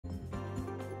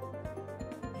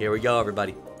Here we go,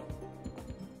 everybody.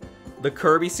 The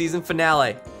Kirby season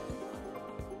finale.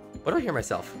 What do I hear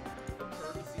myself?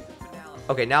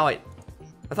 Okay, now I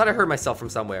thought I heard myself from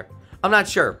somewhere. I'm not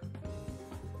sure.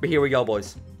 But here we go,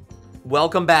 boys.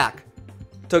 Welcome back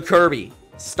to Kirby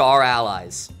Star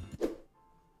Allies.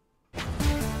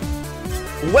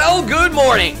 Well, good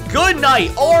morning, good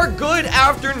night, or good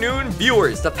afternoon,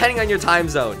 viewers, depending on your time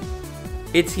zone.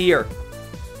 It's here.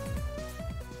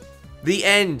 The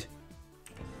end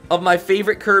of my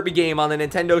favorite Kirby game on the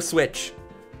Nintendo Switch.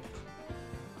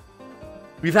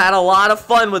 We've had a lot of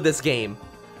fun with this game.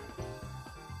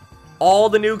 All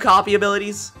the new copy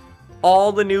abilities,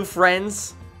 all the new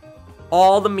friends,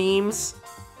 all the memes.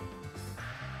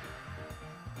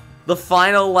 The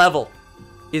final level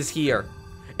is here.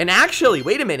 And actually,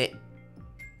 wait a minute.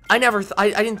 I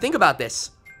didn't think about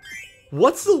this.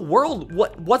 What's the world?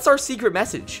 What's our secret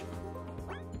message?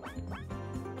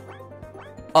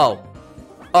 Oh.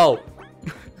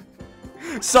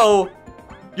 So,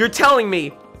 you're telling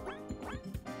me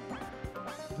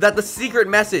that the secret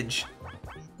message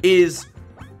is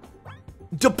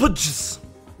Dupajus.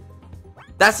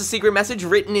 That's the secret message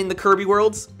written in the Kirby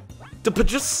worlds.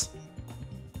 Dupajus.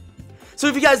 So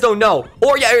if you guys don't know,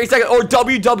 or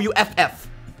WWFF.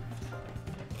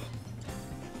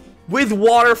 With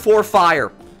water for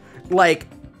fire. Like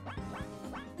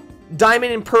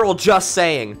Diamond and Pearl, just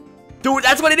saying. Dude,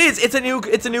 that's what it is. It's a new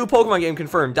Pokemon game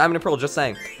confirmed. Diamond and Pearl, just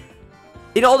saying.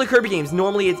 In all the Kirby games,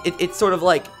 normally it's sort of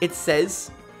like it says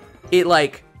it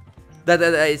like that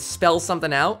it spells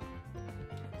something out.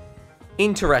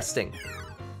 Interesting.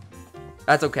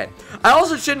 That's okay. I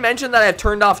also should mention that I have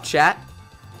turned off chat.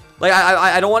 Like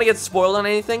I don't want to get spoiled on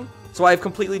anything, so I've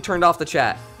completely turned off the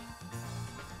chat.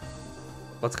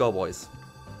 Let's go, boys.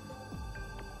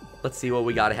 Let's see what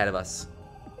we got ahead of us.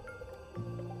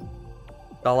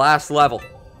 The last level.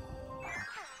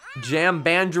 Jam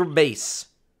Bandra Base.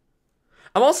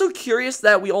 I'm also curious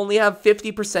that we only have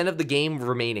 50% of the game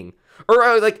remaining.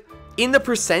 Or like, in the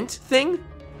percent thing,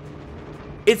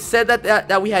 it said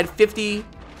that we had 50... Yeah,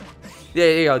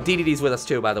 there you go. DDD's with us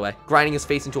too, by the way. Grinding his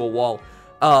face into a wall.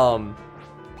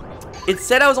 It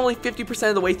said I was only 50%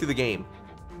 of the way through the game.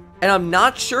 And I'm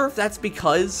not sure if that's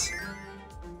because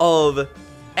of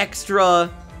extra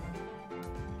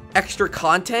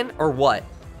content or what.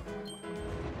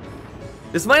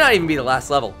 This might not even be the last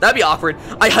level. That'd be awkward.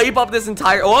 I hype up this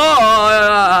entire...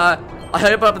 I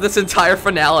hype up this entire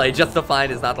finale just to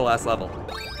find it's not the last level.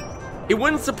 It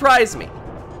wouldn't surprise me.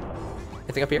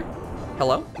 Anything up here?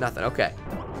 Hello? Nothing. Okay.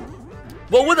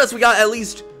 Well, with us, we got at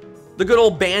least the good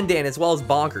old Bandan as well as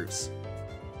Bonkers.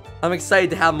 I'm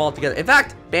excited to have them all together. In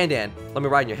fact, Bandan, let me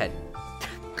ride in your head.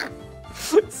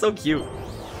 It's so cute.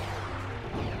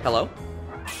 Hello?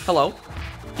 Hello?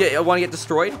 Want to get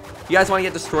destroyed? You guys want to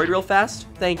get destroyed real fast?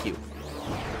 Thank you.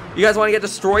 You guys want to get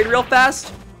destroyed real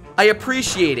fast? I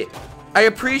appreciate it. I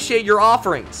appreciate your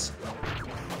offerings.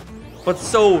 But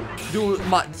so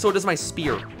does my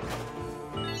spear.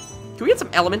 Can we get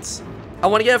some elements? I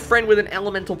want to get a friend with an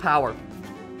elemental power.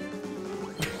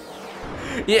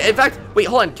 Yeah, in fact, wait,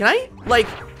 hold on. Can I, like,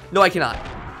 no, I cannot.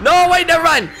 No, wait, never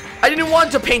mind. I didn't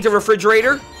want to paint a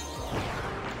refrigerator.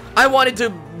 I wanted to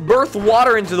birth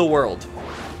water into the world.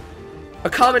 A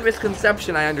common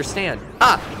misconception, I understand.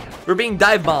 Ah, we're being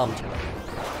dive bombed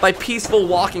by peaceful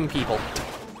walking people.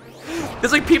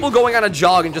 There's like people going on a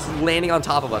jog and just landing on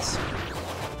top of us.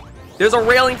 There's a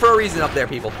railing for a reason up there,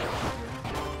 people.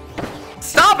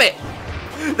 Stop it!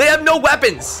 They have no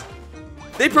weapons.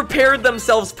 They prepared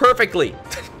themselves perfectly.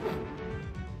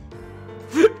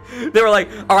 They were like,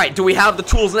 all right, do we have the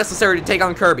tools necessary to take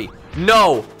on Kirby?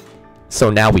 No. So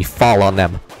now we fall on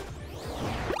them.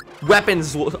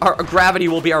 Weapons, our gravity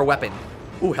will be our weapon.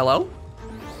 Ooh, hello?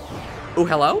 Ooh,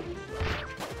 hello?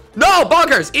 No,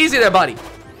 Bonkers! Easy there, buddy.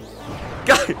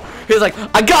 He's like,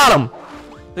 I got him!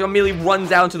 He immediately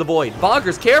runs down to the void.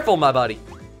 Bonkers, careful, my buddy.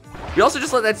 We also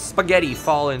just let that spaghetti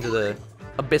fall into the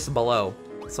abyss below.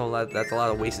 So that's a lot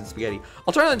of wasted spaghetti.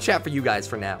 I'll turn on the chat for you guys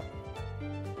for now.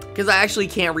 Because I actually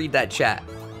can't read that chat.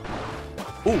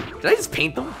 Ooh, did I just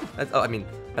paint them? Oh, I mean,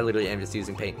 I literally am just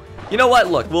using paint. You know what?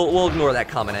 Look, we'll ignore that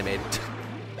comment I made.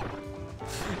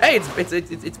 Hey,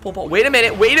 it's Paul Paul. Wait a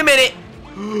minute, wait a minute.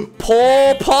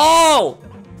 Paul Paul!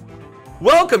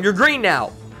 Welcome, you're green now.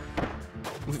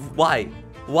 Why?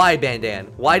 Why, Bandan?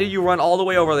 Why did you run all the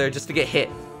way over there just to get hit?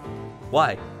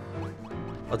 Why?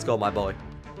 Let's go, my boy.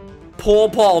 Paul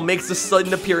Paul makes a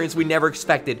sudden appearance we never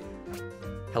expected.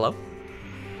 Hello?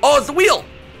 Oh, it's the wheel!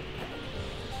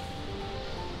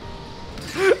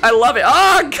 I love it.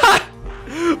 Oh, God!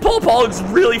 Paul Paul looks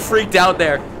really freaked out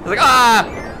there. I was like, ah!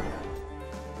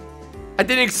 I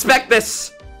didn't expect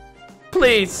this.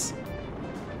 Please.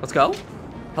 Let's go.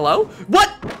 Hello?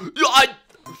 What?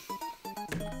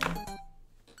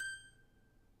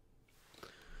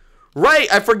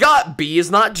 Right, I forgot. B is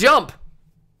not jump.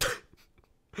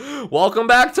 Welcome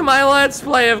back to my Let's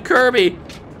Play of Kirby.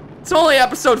 It's only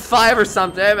episode 5 or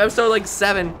something. Episode like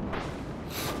 7.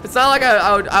 It's not like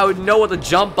I would know what the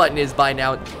jump button is by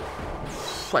now.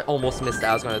 I almost missed that.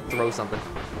 I was gonna throw something.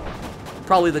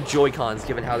 Probably the Joy-Cons,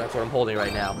 given how that's what I'm holding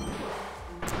right now.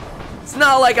 It's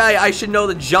not like I should know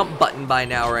the jump button by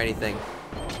now or anything.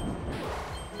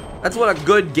 That's what a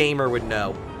good gamer would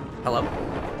know. Hello?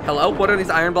 Hello? What are these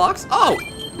iron blocks? Oh!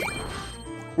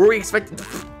 Were we expecting...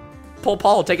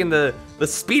 Paul taking the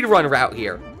speed run route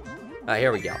here.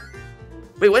 Here we go.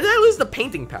 Wait, when did I lose the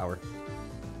painting power?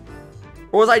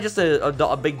 Or was I just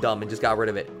a big dumb and just got rid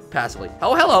of it passively?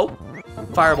 Oh, hello.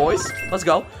 Fire boys. Let's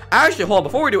go. Actually, hold on.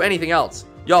 Before we do anything else.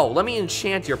 Yo, let me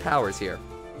enchant your powers here.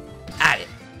 At it.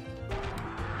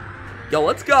 Yo,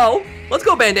 let's go. Let's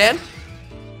go, Bandan.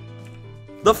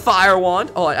 The fire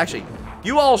wand. Oh, actually,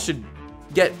 you all should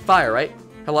get fire, right?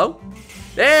 Hello?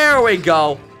 There we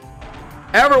go.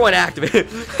 Everyone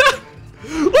activate.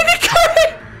 Look at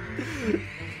Kirby!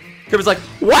 Kirby's like,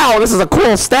 wow, this is a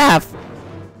cool staff.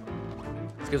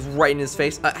 This goes right in his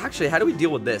face. Actually, how do we deal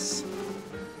with this?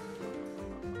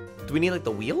 Do we need like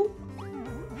the wheel?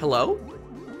 Hello?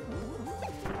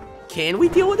 Can we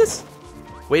deal with this?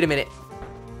 Wait a minute.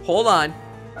 Hold on.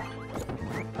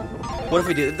 What if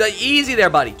we do? Easy there,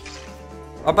 buddy.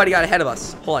 Our buddy got ahead of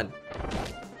us. Hold on.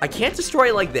 I can't destroy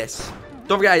it like this.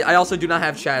 Don't forget, I also do not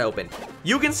have chat open.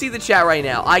 You can see the chat right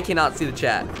now. I cannot see the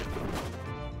chat.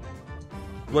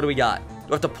 What do we got? Do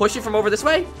I have to push it from over this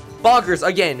way? Bonkers.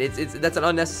 Again, that's an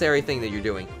unnecessary thing that you're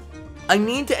doing. I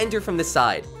need to enter from this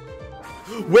side.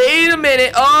 Wait a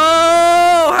minute.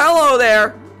 Oh, hello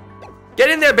there. Get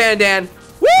in there, Bandan.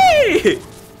 Whee!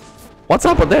 What's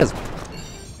up with this?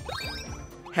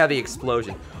 Heavy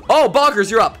explosion. Oh, Bonkers,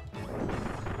 you're up.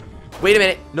 Wait a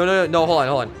minute. No, hold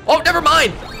on. Oh, never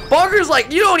mind. Bonkers,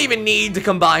 like, you don't even need to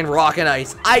combine rock and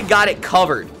ice. I got it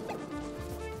covered.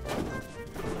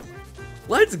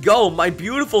 Let's go, my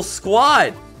beautiful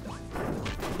squad.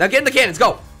 Now get in the cannons,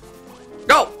 go.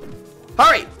 Go.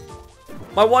 Hurry.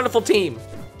 My wonderful team.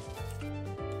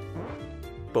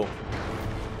 Boom.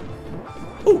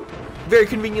 Ooh, very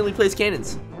conveniently placed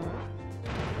cannons.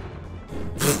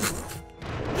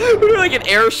 We're doing like an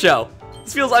air show.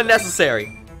 This feels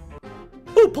unnecessary.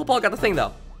 Ooh, Paul got the thing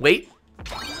though. Wait.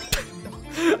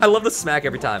 I love the smack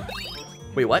every time.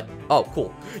 Wait, what? Oh,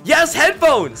 cool. Yes,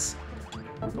 headphones!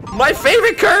 My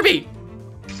favorite Kirby!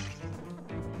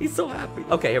 He's so happy.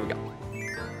 Okay, here we go.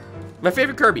 My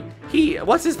favorite Kirby.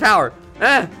 What's his power?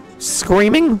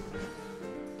 Screaming?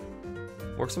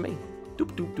 Works for me.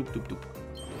 Doop, doop, doop, doop, doop.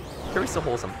 Kirby's so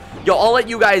wholesome. Yo, I'll let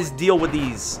you guys deal with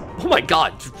these. Oh my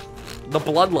god. The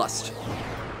bloodlust.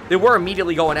 They were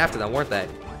immediately going after them, weren't they?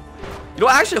 You know,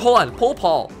 actually, hold on. Pull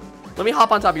Paul. Let me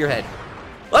hop on top of your head.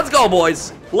 Let's go,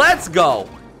 boys. Let's go.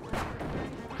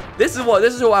 This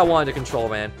is who I wanted to control,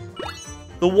 man.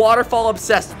 The waterfall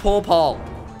obsessed Pull Paul.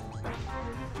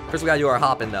 First, we gotta do our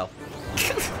hopping, though.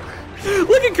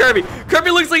 Look at Kirby.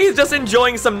 Kirby looks like he's just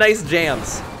enjoying some nice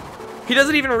jams. He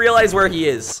doesn't even realize where he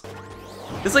is.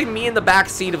 It's like me in the back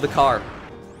seat of the car.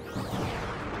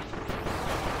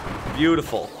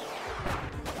 Beautiful.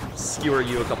 Skewer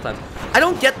you a couple times. I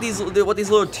don't get what these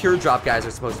little teardrop guys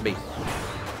are supposed to be.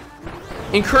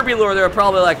 In Kirby lore, they're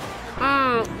probably like,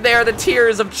 they're the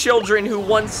tears of children who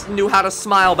once knew how to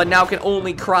smile, but now can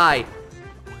only cry.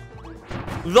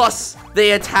 Thus,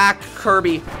 they attack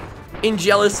Kirby in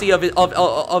jealousy of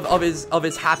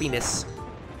his happiness.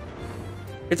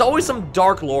 It's always some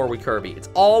dark lore with Kirby. It's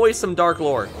always some dark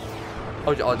lore.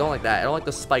 Oh, I don't like that. I don't like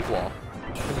the spike wall.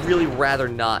 I'd really rather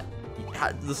not.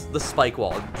 The spike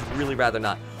wall. I'd really rather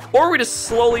not. Or we just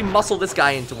slowly muscle this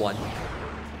guy into one.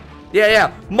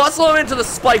 Yeah. Muscle him into the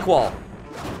spike wall.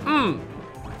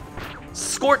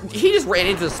 He just ran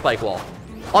into the spike wall.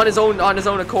 On his own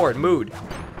accord. Mood.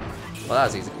 Well, that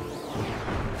was easy.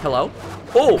 Hello?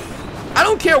 Oh! I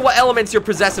don't care what elements you're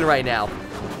possessing right now.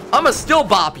 I'ma still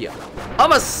bop you.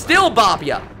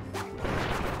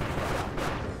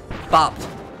 Bopped.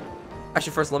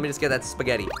 Actually, first, let me just get that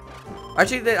spaghetti.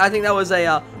 Actually, I think that was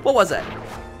a, what was that?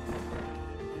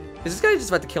 Is this guy just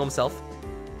about to kill himself?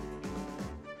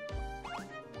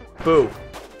 Boo.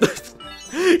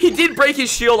 He did break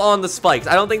his shield on the spikes.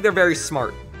 I don't think they're very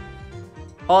smart.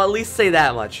 I'll at least say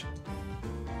that much.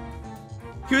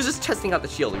 He was just testing out the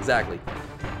shield, exactly.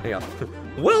 There you go.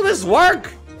 Will this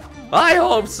work? I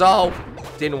hope so.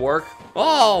 Didn't work.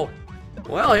 Oh,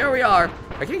 well, here we are.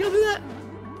 I can't go do that.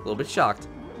 A little bit shocked.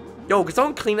 Yo, can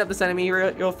someone clean up this enemy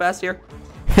real fast here?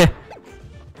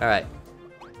 Alright.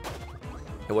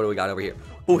 Hey, what do we got over here?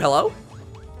 Oh, hello?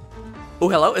 Oh,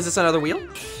 hello? Is this another wheel?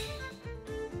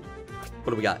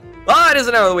 What do we got? Ah, it is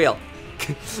another wheel.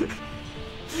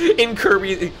 In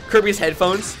Kirby's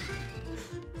headphones.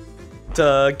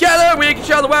 Together we can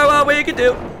show the world what we can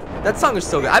do. That song is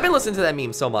so good. I've been listening to that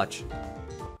meme so much.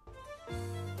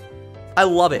 I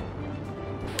love it.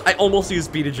 I almost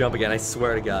used B to jump again, I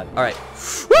swear to God. Alright.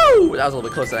 Woo! That was a little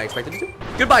bit closer than I expected it to.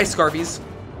 Goodbye, Scarfies.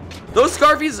 Those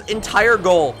Scarfies' entire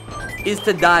goal is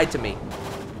to die to me.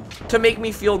 To make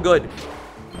me feel good.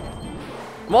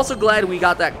 I'm also glad we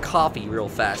got that coffee real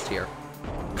fast here.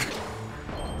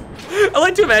 I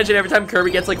like to imagine every time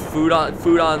Kirby gets like food on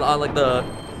like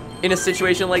in a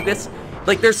situation like this,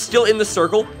 like they're still in the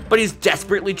circle, but he's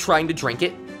desperately trying to drink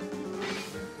it.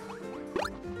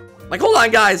 Like, hold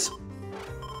on, guys.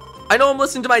 I know I'm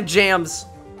listening to my jams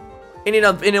in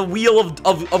a wheel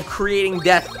of creating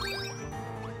death.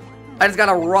 I just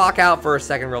gotta rock out for a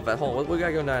second real fast. Hold on, we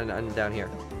gotta go down here.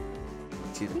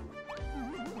 Excuse me?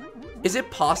 Is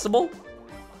it possible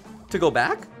to go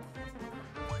back?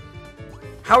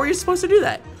 How are you supposed to do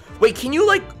that? Wait, can you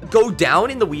like go down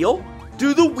in the wheel?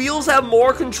 Do the wheels have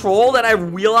more control than I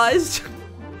realized?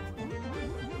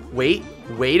 Wait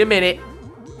a minute.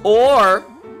 Or...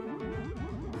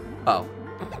 Oh.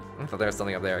 I thought there was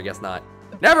something up there. I guess not.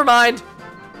 Never mind.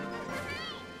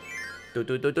 Do.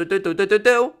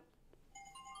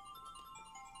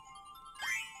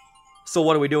 So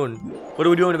what are we doing? What are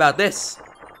we doing about this?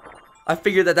 I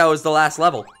figured that was the last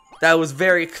level. That was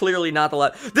very clearly not the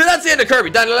last. That's the end of Kirby.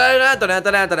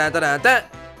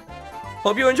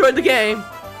 Hope you enjoyed the game.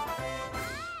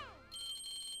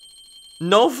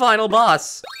 No final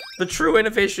boss. The true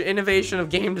innovation of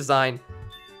game design.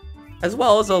 As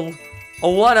well as a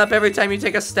one-up every time you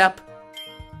take a step.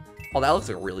 Oh, that looks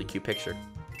like a really cute picture.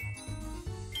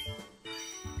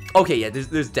 Okay, yeah,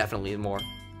 there's definitely more.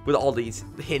 With all these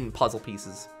hidden puzzle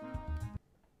pieces.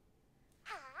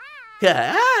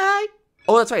 Hi!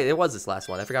 Oh, that's right, there was this last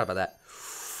one. I forgot about that.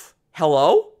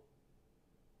 Hello?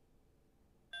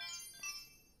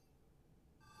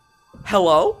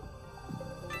 Hello?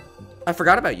 I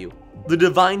forgot about you. The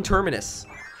Divine Terminus.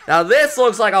 Now this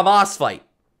looks like a boss fight.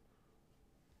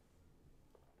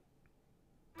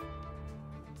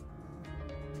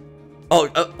 Oh,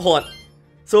 hold on.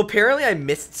 So apparently I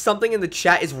missed something and the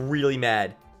chat is really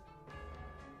mad.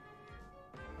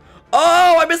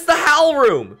 Oh, I missed the Howl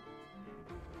Room.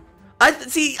 I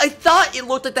thought it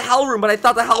looked like the Howl Room, but I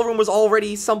thought the Howl Room was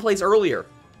already someplace earlier.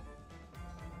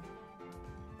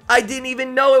 I didn't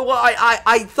even know it was.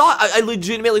 I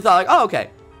legitimately thought like, oh,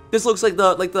 okay. This looks like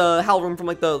the Howl Room from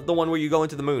like the one where you go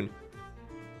into the moon.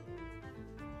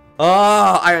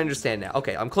 Oh, I understand now.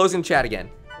 Okay, I'm closing chat again.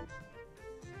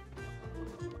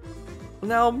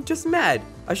 Now I'm just mad.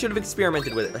 I should have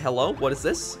experimented with it. Hello? What is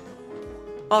this?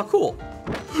 Oh, cool.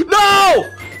 No!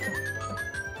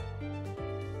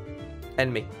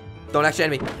 End me. Don't actually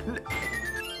end me.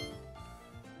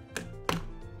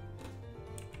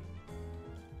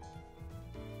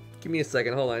 Give me a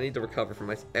second. Hold on. I need to recover from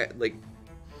my... like...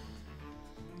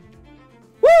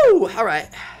 Woo! Alright.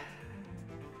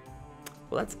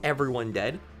 Well, that's everyone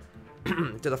dead.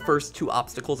 To the first two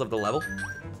obstacles of the level.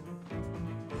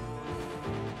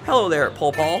 Hello there,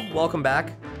 Pole Paul. Welcome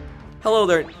back. Hello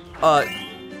there,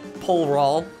 Pole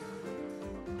Rawl.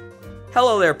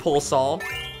 Hello there, Pole Saul.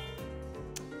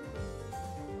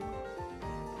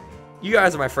 You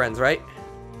guys are my friends, right?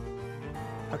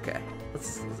 Okay.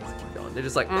 Let's keep going. They're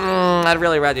just like, I'd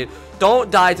really rather you. Don't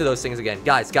die to those things again.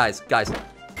 Guys.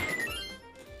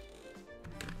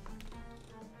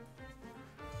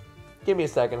 Give me a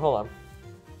second. Hold on.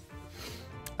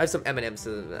 I have some M&M's.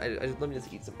 Let me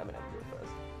just eat some M&M's real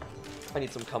fast. I need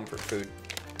some comfort food.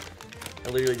 I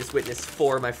literally just witnessed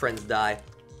 4 of my friends die.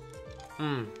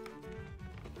 There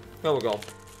we go.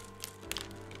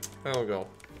 There we go.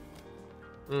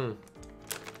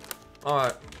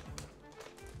 Alright.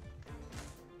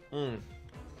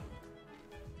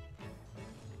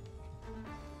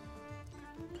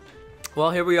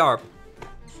 Well, here we are.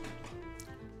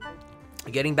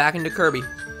 Getting back into Kirby.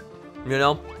 You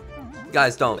know?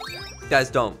 Guys, don't. Guys,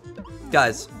 don't.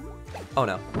 Guys. Oh,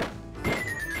 no.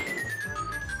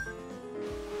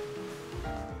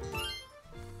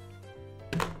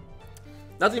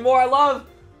 Nothing more I love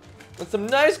than some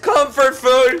nice comfort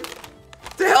food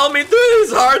to help me through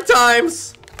these hard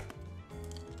times.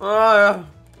 Nothing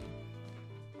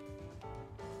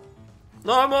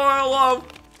more I love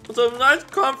than some nice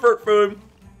comfort food.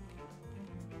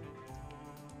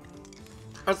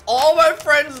 As all my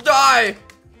friends die.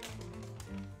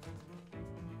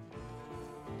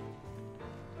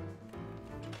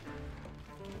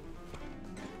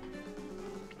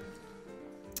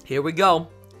 Here we go.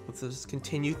 Let's just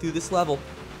continue through this level.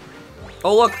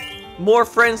 Oh, look. More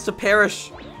friends to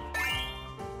perish.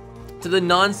 To the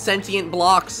non-sentient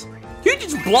blocks. You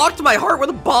just blocked my heart with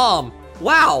a bomb.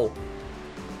 Wow.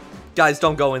 Guys,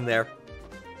 don't go in there.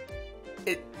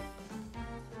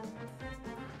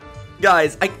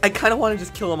 Guys, I kind of want to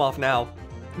just kill them off now.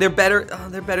 They're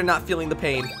better not feeling the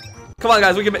pain. Come on,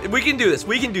 guys. We can do this.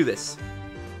 We can do this.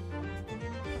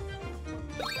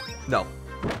 No.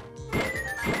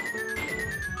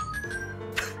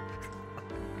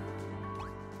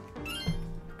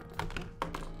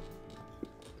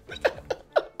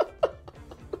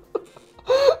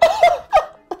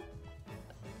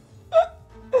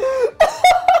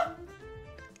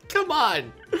 Come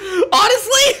on.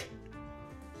 Honestly?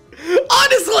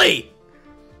 Honestly?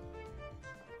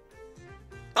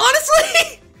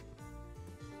 Honestly?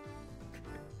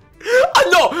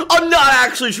 No, I'm not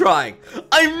actually trying.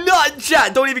 I'm not,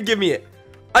 chat. Don't even give me it.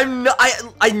 I'm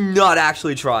not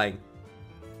actually trying.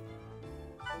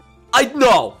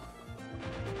 No.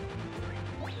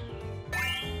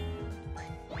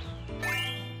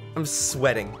 I'm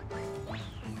sweating.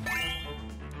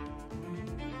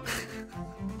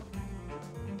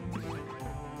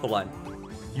 Hold on.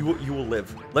 You will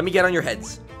live. Let me get on your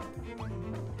heads.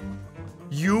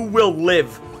 You will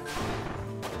live.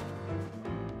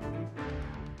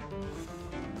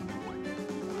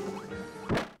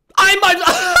 I'm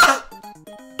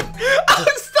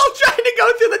still trying to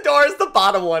go through the doors, the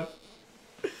bottom one.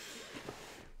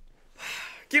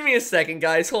 Give me a second,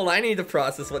 guys. Hold on, I need to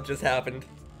process what just happened.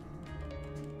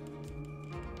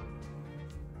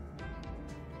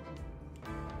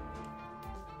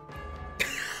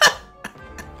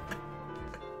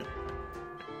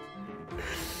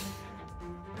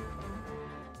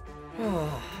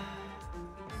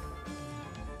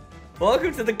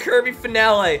 Welcome to the Kirby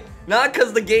finale. Not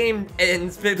because the game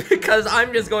ends, but because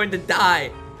I'm just going to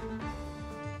die.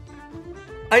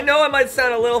 I know I might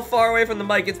sound a little far away from the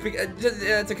mic. It's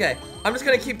okay. I'm just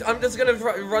gonna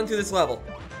run through this level.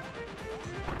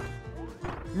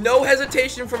 No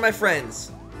hesitation for my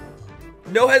friends.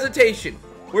 No hesitation.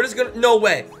 We're just gonna. No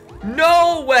way.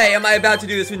 No way am I about to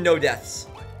do this with no deaths.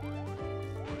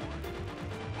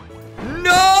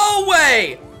 No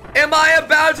way am I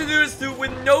about to do this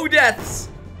with no deaths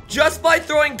just by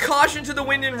throwing caution to the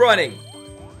wind and running.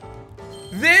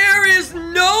 There is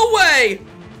no way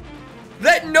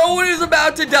that no one is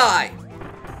about to die.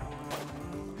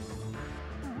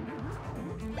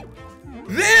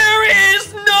 There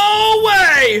is no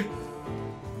way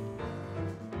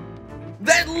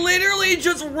that literally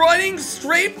just running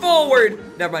straight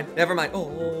forward. Never mind, never mind.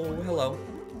 Oh, hello.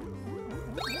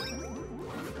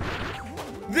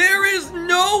 There is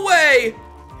no way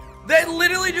that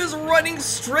literally just running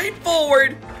straight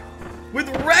forward with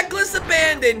reckless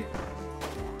abandon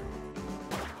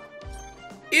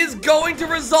is going to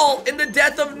result in the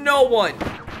death of no one.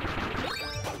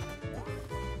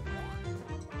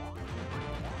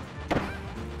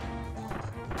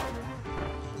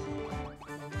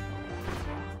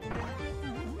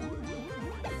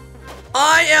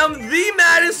 I am the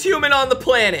maddest human on the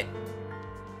planet.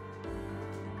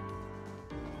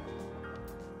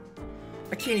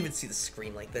 I can't even see the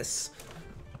screen like this.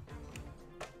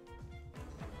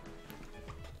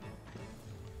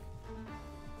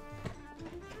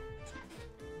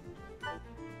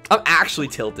 I'm actually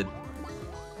tilted.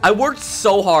 I worked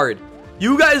so hard.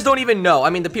 You guys don't even know. I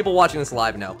mean, the people watching this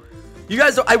live know. You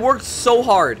guys don't, I worked so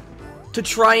hard to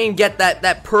try and get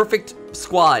that perfect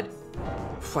squad.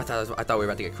 I thought we were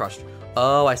about to get crushed.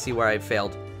 Oh, I see where I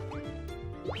failed.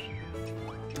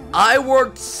 I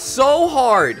worked so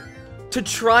hard to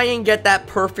try and get that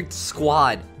perfect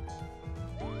squad.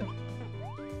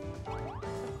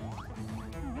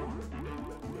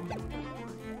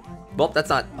 Well, that's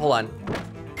not, hold on.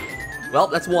 Well,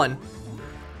 that's one.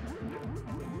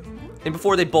 And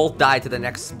before they both die to the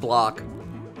next block.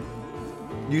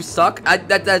 You suck?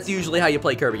 That's usually how you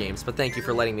play Kirby games, but thank you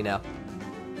for letting me know.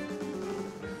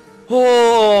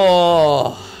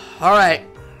 Oh, alright.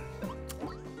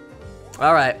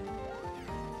 Alright.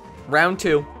 Round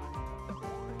 2.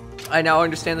 I now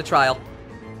understand the trial.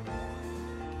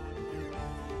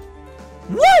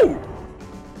 Woo!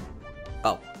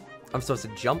 Oh, I'm supposed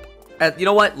to jump? You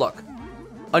know what? Look.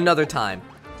 Another time.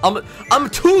 I'm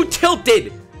too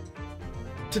tilted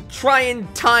to try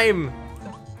and time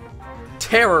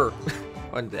terror.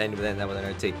 And then that with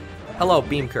an T. Hello,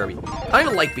 Beam Kirby. I don't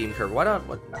even like Beam Kirby. Why not?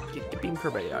 Get Beam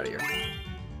Kirby out of here.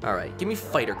 Alright, give me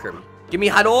Fighter Kirby. Give me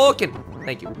Hadouken.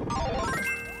 Thank you.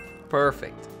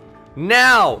 Perfect.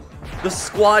 Now, the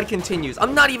squad continues.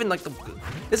 I'm not even like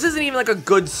this isn't even like a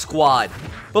good squad.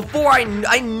 Before I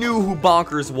knew who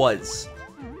Bonkers was.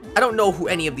 I don't know who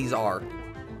any of these are.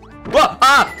 Whoa,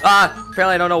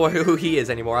 apparently I don't know who he is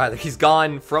anymore either. He's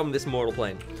gone from this mortal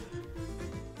plane.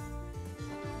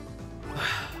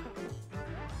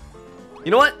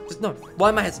 You know what? Just, no. Why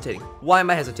am I hesitating? Why am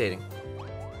I hesitating?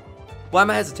 Why am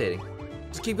I hesitating?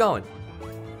 Just keep going.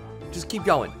 Just keep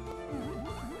going.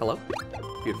 Hello?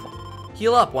 Beautiful.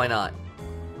 Heal up, why not?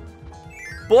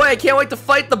 Boy, I can't wait to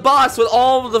fight the boss with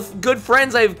all the good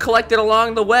friends I've collected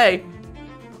along the way.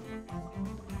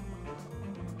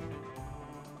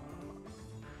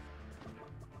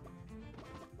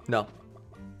 No.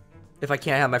 If I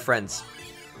can't have my friends,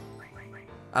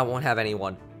 I won't have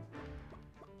anyone.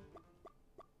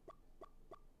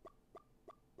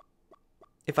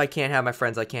 If I can't have my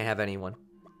friends, I can't have anyone.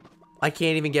 I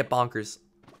can't even get Bonkers.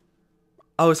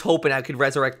 I was hoping I could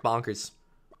resurrect Bonkers.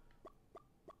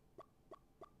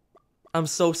 I'm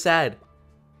so sad.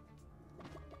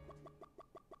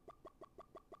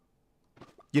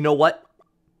 You know what?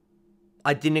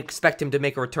 I didn't expect him to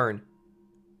make a return.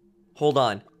 Hold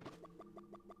on.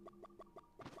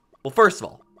 Well, first of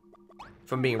all,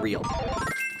 if I'm being real.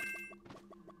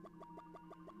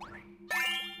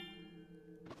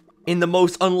 In the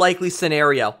most unlikely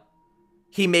scenario,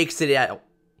 he makes it out.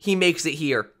 He makes it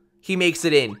here. He makes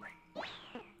it in.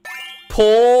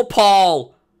 Pull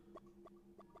Paul.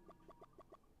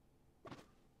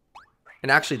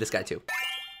 And actually this guy too.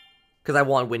 Because I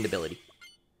want wind ability.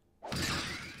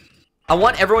 I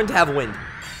want everyone to have wind.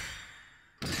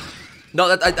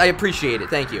 No, I appreciate it.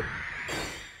 Thank you.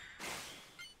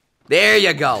 There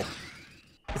you go.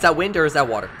 Is that wind or is that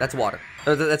water? That's water.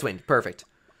 That's wind. Perfect.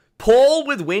 Pull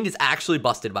with wind is actually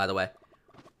busted, by the way.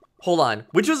 Hold on.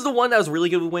 Which was the one that was really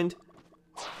good with wind?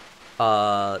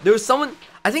 There was someone...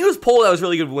 I think it was Pull that was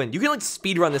really good with wind. You can, like,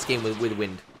 speedrun this game with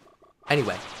wind.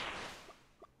 Anyway.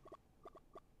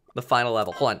 The final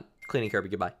level. Hold on. Cleaning Kirby.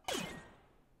 Goodbye.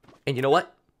 And you know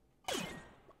what?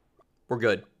 We're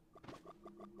good.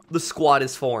 The squad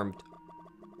is formed.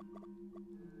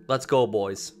 Let's go,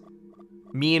 boys.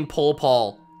 Me and Pull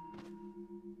Paul.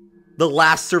 The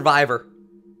last survivor.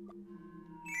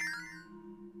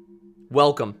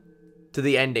 Welcome to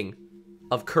the ending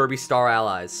of Kirby Star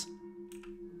Allies.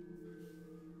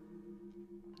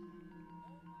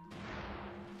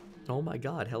 Oh my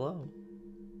god, hello.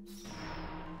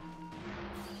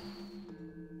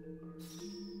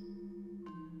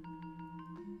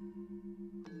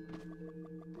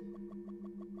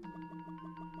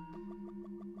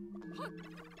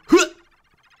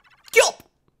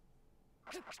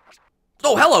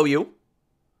 Oh, hello, you.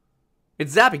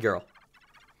 It's Zappy Girl.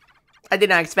 I did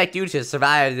not expect you to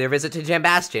survive their visit to Jim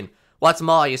Bastion. What's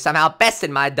more, you somehow bested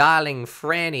my darling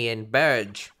Franny and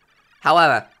Burge.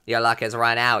 However, your luck has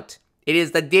run out. It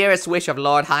is the dearest wish of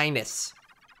Lord Highness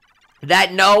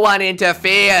that no one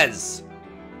interferes.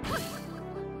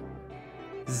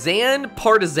 Zan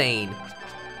Partizane.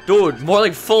 Dude, more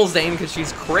like full Zane because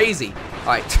she's crazy.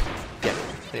 Alright. Yeah.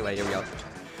 Anyway, here we go.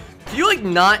 Can you, like,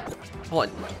 not... Hold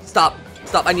on. Stop.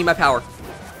 Stop. I need my power.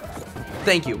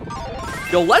 Thank you.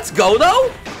 Yo, let's go,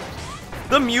 though?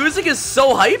 The music is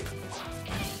so hype.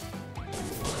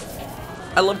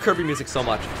 I love Kirby music so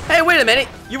much. Hey, wait a minute.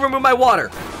 You removed my water.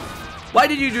 Why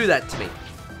did you do that to me?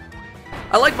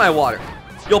 I like my water.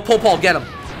 Yo, Pull Paul, get him.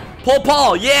 Pull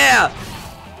Paul, yeah!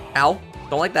 Ow.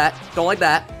 Don't like that. Don't like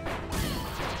that.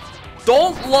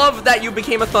 Don't love that you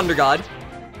became a Thunder God.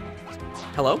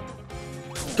 Hello?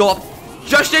 Go up.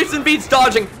 Just shapes and beats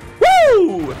dodging.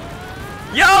 Woo!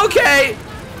 Yeah, okay.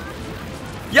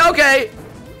 Yeah, okay.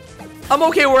 I'm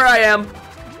okay where I am.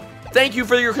 Thank you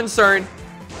for your concern.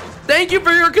 Thank you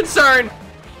for your concern.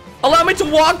 Allow me to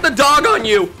walk the dog on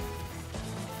you.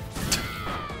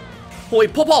 Oh,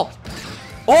 wait, Pull Paul.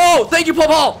 Oh, thank you, Pull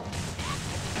Paul.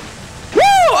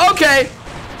 Woo! Okay.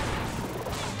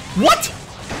 What?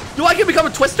 Do I can become a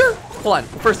Twister? Hold on.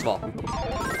 First of all.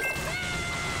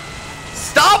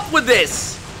 Stop with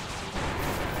this.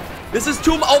 This is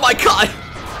too much. Oh, my God.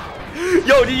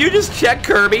 Yo, did you just check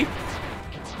Kirby?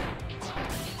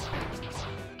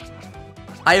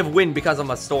 I have wind because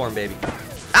I'm a storm, baby.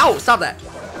 Ow, stop that.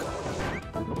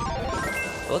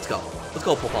 Let's go. Let's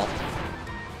go, Pull Paul.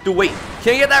 Dude, wait.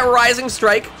 Can I get that rising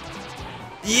strike?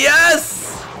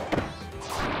 Yes!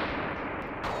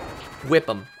 Whip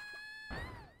him.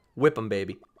 Whip him,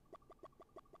 baby.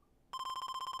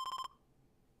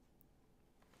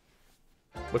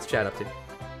 What's chat up to?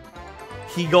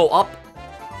 He go up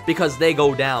because they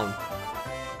go down.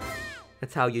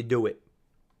 That's how you do it.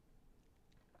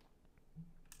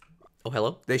 Oh,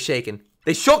 hello? They shaking.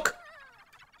 They shook!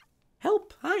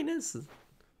 Highness?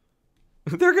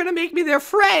 They're gonna make me their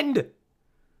friend!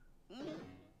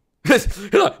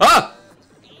 Ah!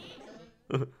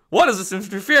 What is this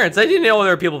interference? I didn't know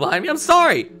there were people behind me. I'm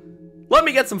sorry. Let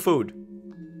me get some food.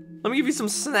 Let me give you some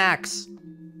snacks.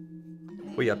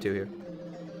 What are you up to here?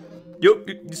 You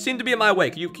seem to be in my way.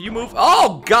 Can you move?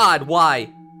 Oh, God,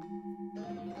 why?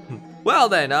 Well,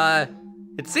 then,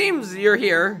 it seems you're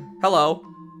here. Hello.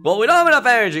 Well, we don't have enough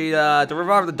energy to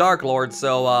revive the Dark Lord,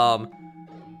 so,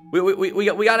 we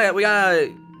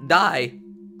gotta die.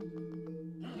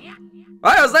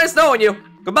 Alright, it was nice knowing you.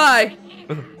 Goodbye.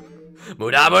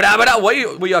 Muda, muda, muda. What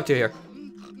are you up to here?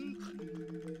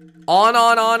 On.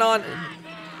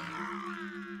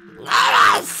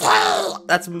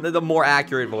 That's the more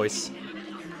accurate voice.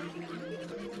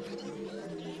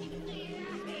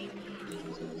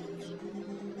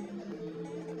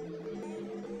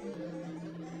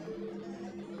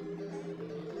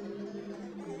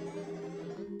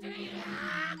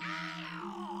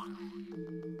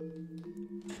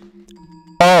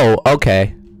 Oh,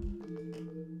 okay.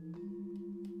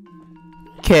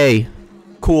 Okay.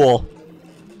 Cool.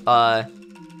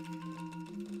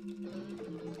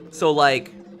 So,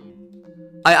 like,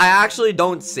 I actually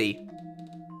don't see.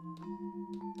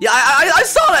 Yeah, I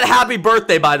saw that happy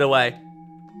birthday, by the way.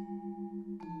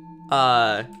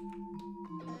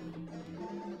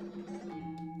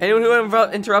 Anyone who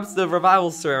interrupts the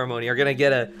revival ceremony are gonna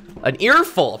get an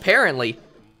earful, apparently.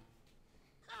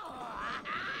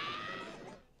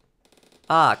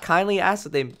 Ah, kindly ask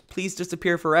that they please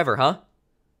disappear forever, huh?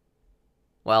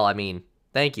 Well, I mean,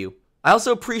 thank you. I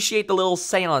also appreciate the little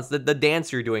seance, the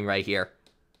dance you're doing right here.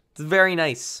 It's very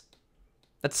nice.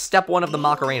 That's step 1 of the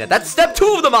Macarena. That's step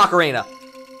 2 of the Macarena!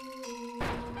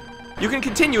 You can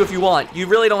continue if you want. You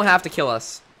really don't have to kill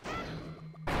us.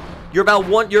 You're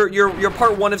about you're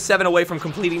part 1 of 7 away from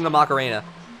completing the Macarena.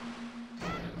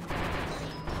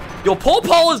 Yo, Pole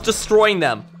Paul is destroying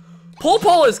them. Pole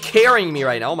Paul is carrying me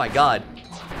right now. Oh my god.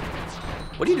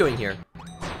 What are you doing here?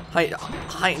 Hi,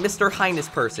 Mr. Highness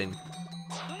person.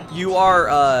 You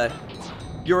are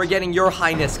getting your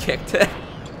highness kicked.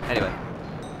 Anyway.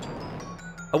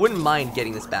 I wouldn't mind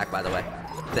getting this back, by the way.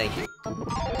 Thank you.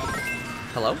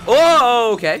 Hello?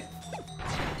 Oh, okay.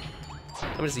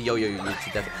 I'm gonna say yo-yo you to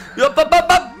death.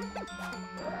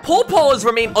 Pole Paul has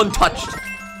remained untouched.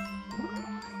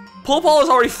 Pole Paul has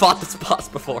already fought this boss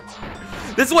before.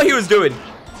 This is what he was doing.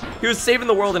 He was saving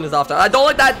the world in his off time. I don't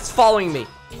like that it's following me.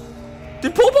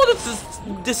 Did Pole Paul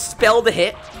just dispel the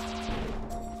hit?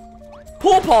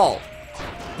 Pole Paul!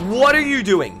 What are you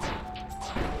doing?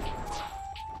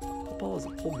 Pole Paul is a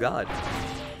pole god.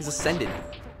 He's ascended.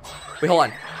 Wait, hold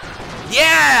on.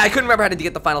 Yeah! I couldn't remember how to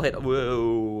get the final hit.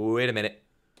 Whoa, wait a minute.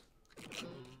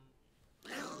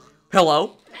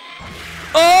 Hello?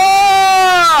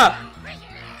 Oh!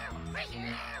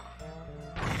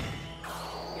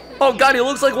 Oh god, he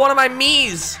looks like one of my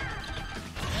Miis.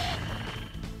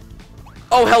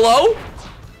 Oh, hello?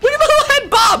 Look at the little head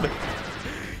bob!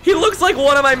 He looks like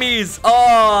one of my Miis. Oh,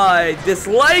 I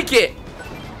dislike it.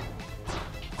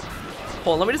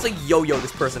 Hold on, let me just like yo-yo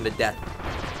this person to death.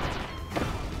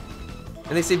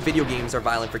 And they say video games are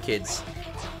violent for kids.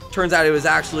 Turns out it was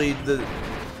actually the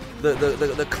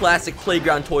classic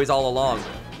playground toys all along.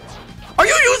 Are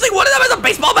you using one of them as a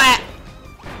baseball bat?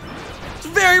 It's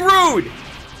very rude.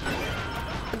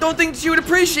 I don't think she would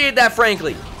appreciate that,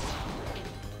 frankly.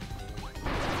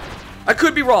 I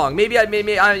could be wrong. Maybe I'm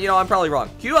probably wrong.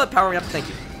 Can you power me up? Thank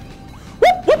you.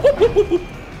 Whoop, whoop, whoop, whoop, whoop, whoop.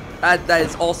 That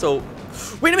is also.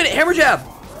 Wait a minute, hammer jab.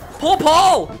 Pole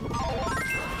Paul.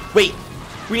 Wait,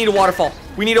 we need a waterfall.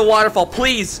 We need a waterfall,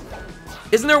 please.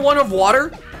 Isn't there one of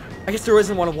water? I guess there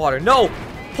isn't one of water. No,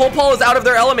 Pole Paul is out of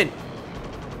their element.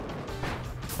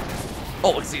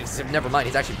 Oh, never mind.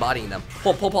 He's actually bodying them.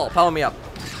 Pole Paul, power me up.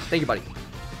 Thank you, buddy.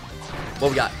 What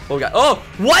we got? What we got? Oh,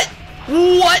 what?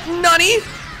 What, Nani?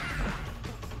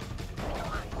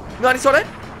 Nani saw that?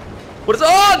 What is?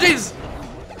 Oh, jeez!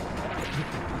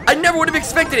 I never would have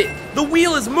expected it. The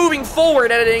wheel is moving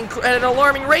forward at an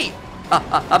alarming rate.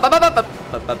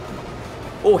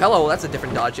 Oh, hello. That's a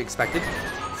different dodge expected.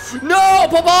 No,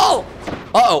 Pole Paul!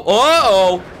 Uh-oh.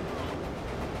 Uh-oh.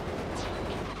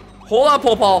 Hold on,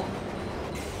 Pole Paul.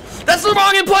 That's the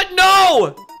wrong input.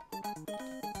 No!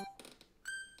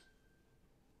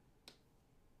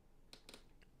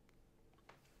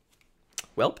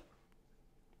 Welp.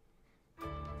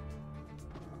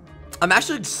 I'm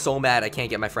actually so mad I can't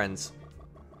get my friends.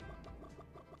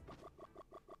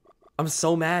 I'm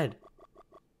so mad.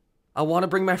 I want to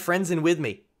bring my friends in with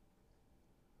me.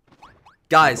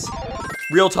 Guys,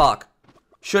 real talk.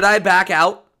 Should I back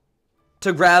out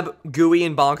to grab Gooey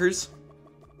and Bonkers?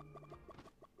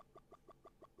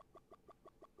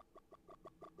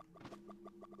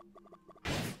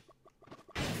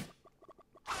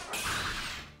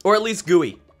 Or at least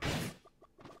gooey.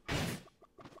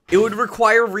 It would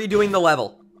require redoing the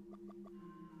level.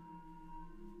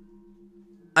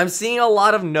 I'm seeing a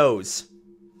lot of no's.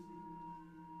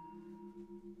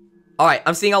 Alright,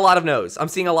 I'm seeing a lot of no's. I'm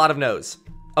seeing a lot of no's.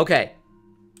 Okay.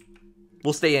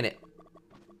 We'll stay in it.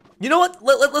 You know what?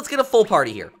 Let's get a full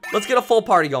party here. Let's get a full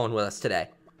party going with us today.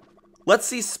 Let's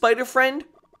see Spider Friend.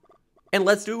 And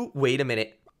let's do... Wait a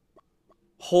minute.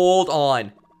 Hold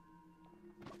on.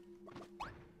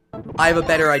 I have a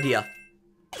better idea.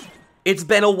 It's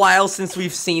been a while since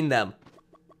we've seen them.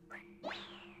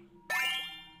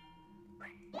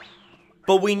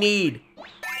 But we need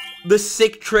the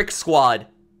Sick Trick Squad.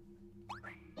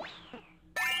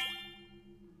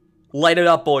 Light it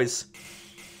up, boys.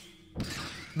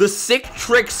 The Sick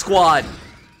Trick Squad.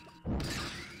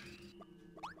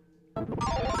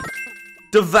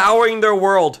 Devouring their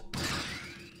world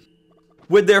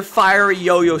with their fiery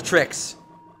yo-yo tricks.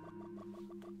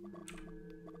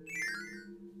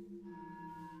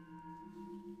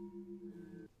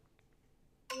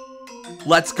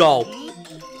 Let's go.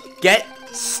 Get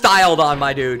styled on,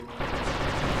 my dude.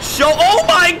 Show. Oh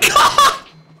my god!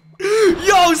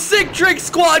 Yo, Sick Trick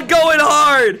Squad going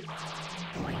hard.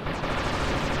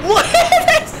 What is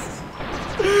this?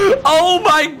 Oh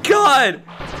my god.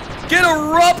 Get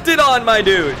erupted on, my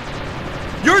dude.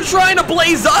 You're trying to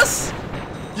blaze us?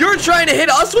 You're trying to hit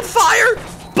us with fire?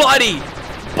 Buddy.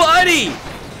 Buddy.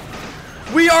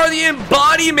 We are the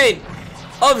embodiment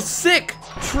of sick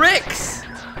tricks.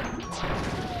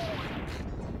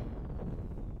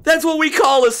 That's what we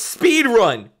call a speed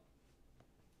run.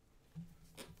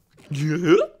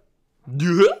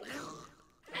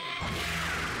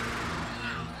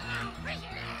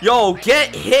 Yo,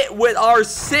 get hit with our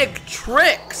sick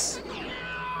tricks.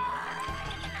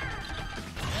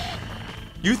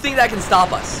 You think that can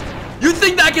stop us? You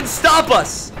think that can stop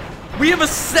us? We have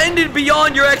ascended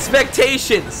beyond your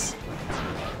expectations.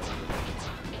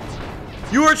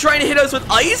 You are trying to hit us with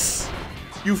ice?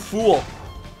 You fool.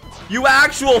 You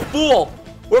actual fool.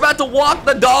 We're about to walk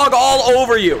the dog all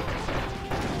over you.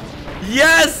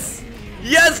 Yes!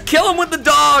 Yes, kill him with the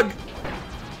dog!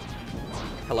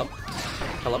 Hello?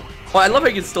 Hello? Oh, I love how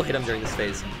you can still hit him during this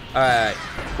phase. Alright.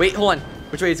 Wait, hold on.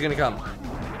 Which way is he gonna come?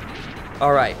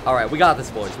 Alright, alright. We got this,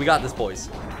 boys. We got this, boys.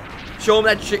 Show him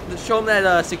that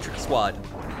Sick Trick Squad.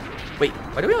 Wait,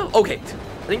 why do we have... Okay.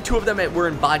 I think two of them were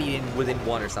embodied within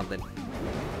one or something.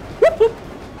 Whoop, whoop.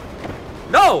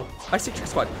 No! My Sick Trick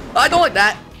Squad. I don't like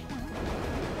that.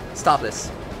 Stop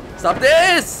this. Stop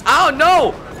this! Oh,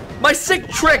 no! My sick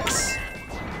tricks!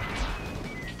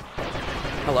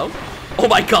 Hello? Oh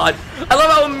my god. I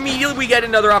love how immediately we get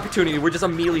another opportunity. We're just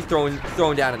immediately thrown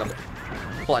down another.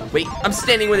 Hold on, wait. I'm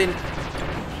standing within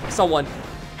someone.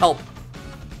 Help.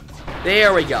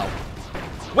 There we go.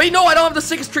 Wait, no, I don't have the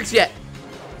sickest tricks yet.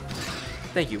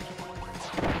 Thank you.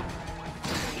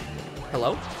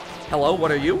 Hello? Hello,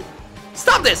 what are you?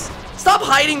 Stop this! Stop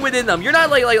hiding within them. You're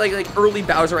not like early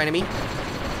Bowser enemy.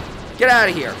 Get out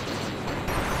of here.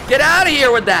 Get out of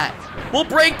here with that. We'll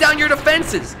break down your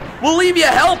defenses. We'll leave you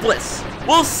helpless.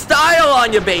 We'll style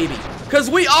on you, baby. Because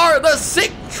we are the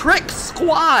Sick Trick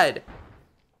Squad.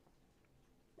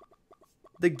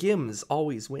 The Gims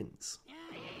always wins.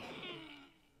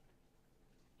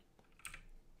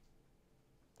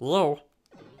 You.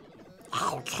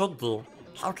 How could you?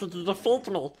 How could you defeat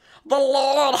me? The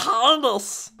Lord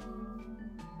Highness.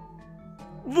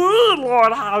 The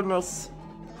Lord Highness.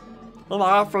 An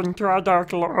offering to our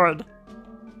Dark Lord.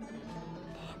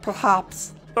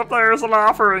 Perhaps, if there is an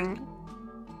offering.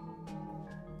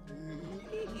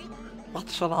 What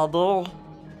should I do?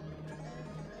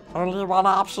 Only one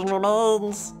option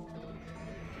remains.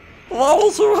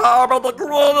 Those who harbor the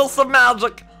greatest of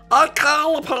magic, I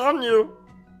call upon you.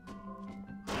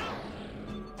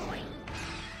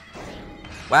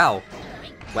 Wow.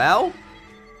 Well?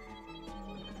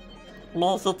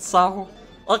 Make it so.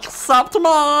 Accept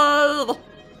mine!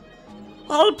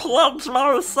 I pledge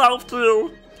myself to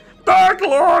you, Dark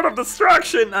Lord of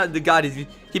Destruction! The god,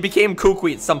 he became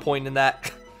Kukui at some point in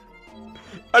that.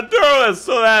 I do this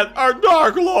so that our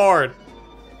Dark Lord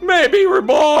may be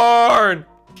reborn!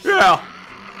 Yeah.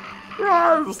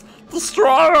 Rise,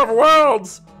 destroyer of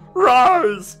worlds!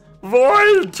 Rise,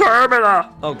 void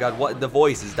termina! Oh god, what? The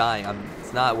voice is dying.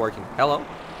 It's not working. Hello?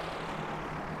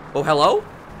 Oh, hello?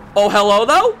 Oh, hello,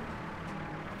 though?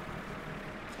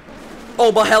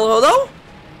 Oh, but hello, though?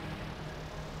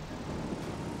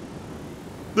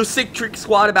 The Sick Trick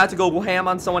Squad about to go ham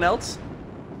on someone else?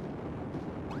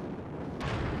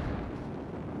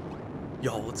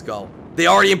 Yo, let's go. They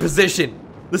already in position.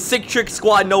 The Sick Trick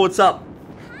Squad know what's up.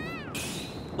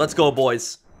 Let's go,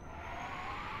 boys.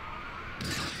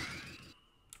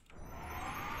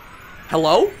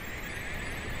 Hello?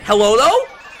 Hello, though?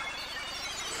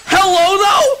 Hello,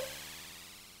 though?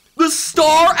 The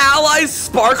Star Allies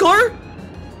Sparkler?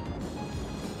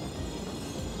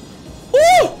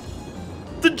 Woo!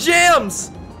 The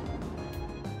jams!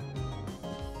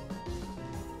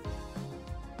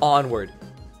 Onward.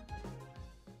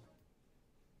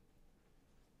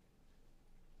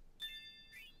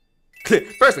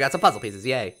 First, we got some puzzle pieces.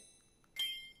 Yay.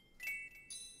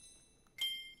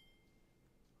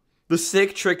 The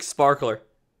Sick Trick Sparkler.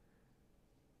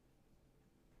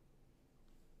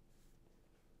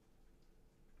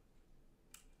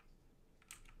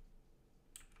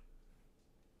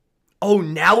 Oh,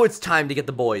 now it's time to get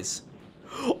the boys.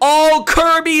 Oh,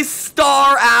 Kirby's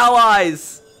Star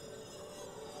Allies.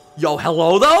 Yo,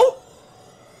 hello, though?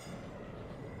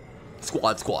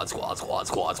 Squad, squad, squad, squad,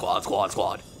 squad, squad, squad,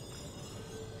 squad.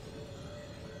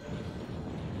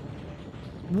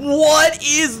 What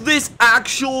is this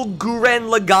actual Gurren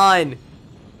Lagann?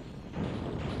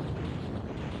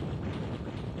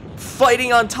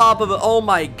 Fighting on top of it. Oh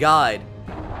my god.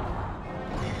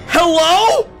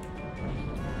 Hello?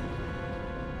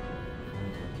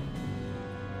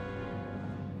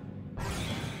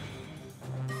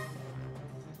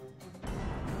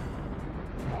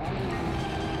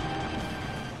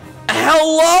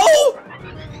 Hello?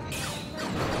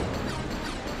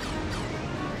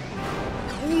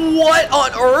 What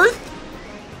on earth?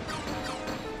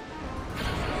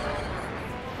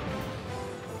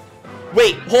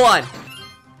 Wait, hold on.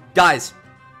 Guys,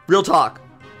 real talk.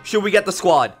 Should we get the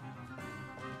squad?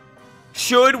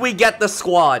 Should we get the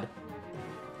squad?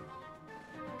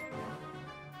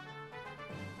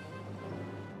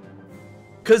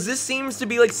 Because this seems to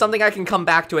be like something I can come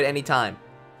back to at any time.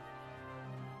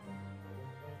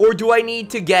 Or do I need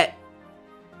to get...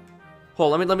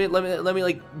 Hold on, let me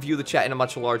like view the chat in a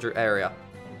much larger area.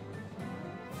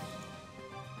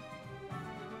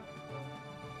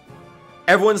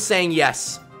 Everyone's saying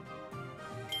yes.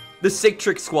 The Sick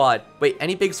Trick Squad. Wait,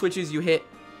 any big switches you hit?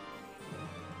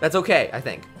 That's okay, I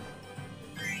think.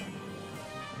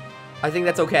 I think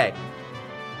that's okay.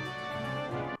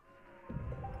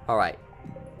 Alright.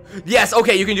 Yes,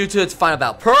 okay, you can do it to its final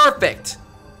bout. Perfect!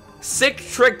 Sick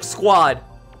Trick Squad.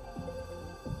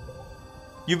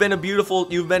 You've been a beautiful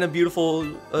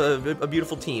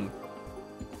team.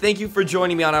 Thank you for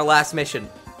joining me on our last mission.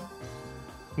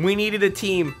 We needed a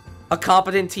team, a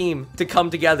competent team, to come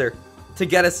together to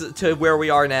get us to where we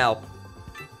are now.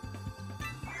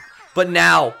 But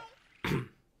now,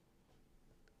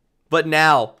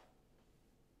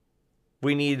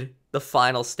 we need the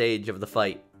final stage of the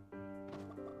fight.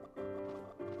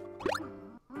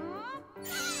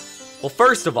 Well,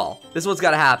 first of all, this is what's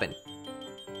gotta happen.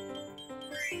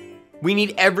 We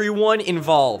need everyone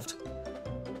involved.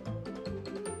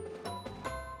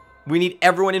 We need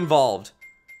everyone involved.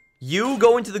 You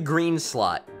go into the green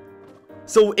slot.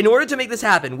 So, in order to make this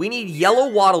happen, we need Yellow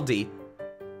Waddle Dee.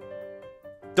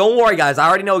 Don't worry, guys. I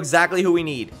already know exactly who we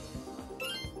need.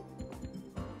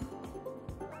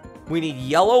 We need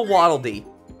Yellow Waddle Dee.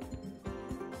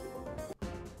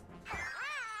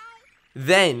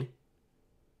 Then,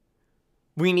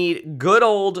 we need good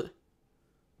old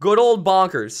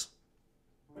Bonkers.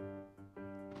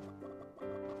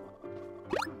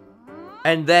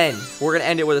 And then, we're gonna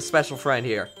end it with a special friend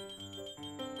here.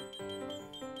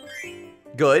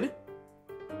 Good.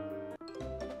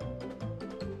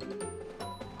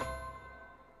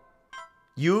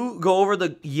 You go over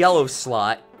the yellow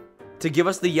slot to give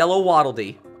us the Yellow Waddle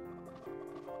Dee.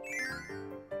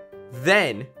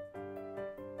 Then,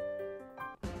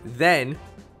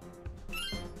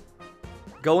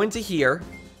 go into here.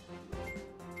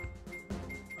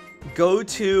 Go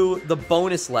to the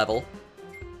bonus level,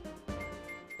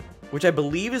 which I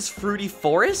believe is Fruity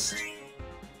Forest?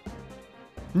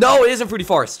 No, it isn't Fruity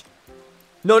Forest.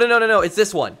 No, it's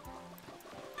this one.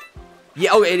 Yeah,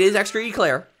 oh, it is Extra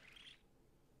Eclair.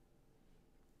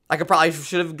 I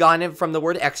should have gotten it from the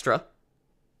word extra.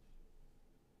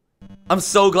 I'm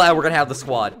so glad we're gonna have the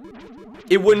squad.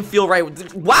 It wouldn't feel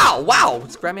right. Wow,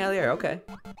 let's grab me out of the air, okay.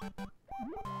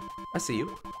 I see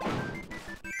you.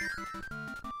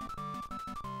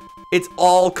 It's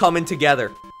all coming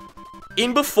together.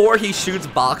 In before he shoots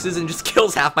boxes and just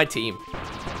kills half my team.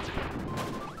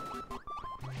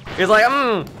 He's like,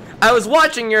 I was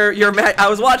watching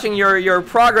your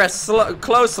progress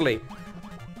closely.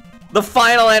 The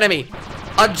final enemy,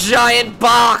 a giant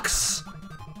box.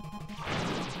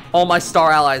 All my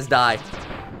star allies die.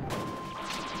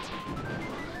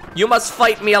 You must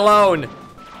fight me alone.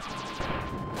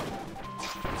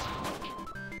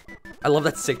 I love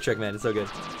that sick trick, man. It's so good.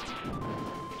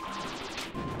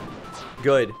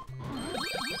 Good.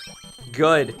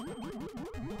 Good.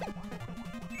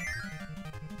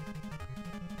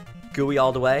 Gooey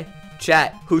all the way.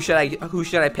 Chat, who should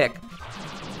I pick?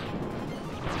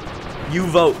 You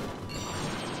vote.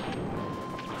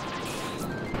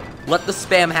 Let the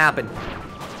spam happen.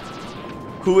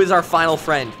 Who is our final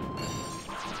friend?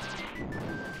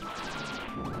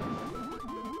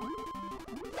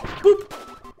 Boop.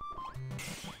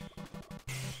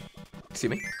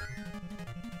 Excuse me.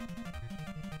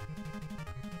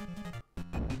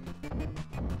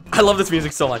 I love this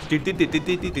music so much.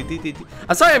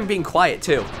 I'm sorry I'm being quiet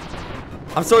too.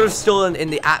 I'm sort of still in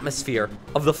the atmosphere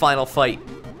of the final fight.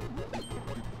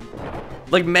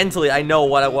 Like mentally, I know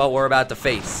what we're about to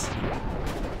face.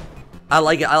 I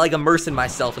like it. I like immersing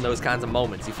myself in those kinds of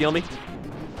moments. You feel me?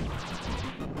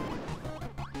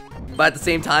 But at the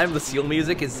same time, the seal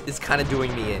music is kind of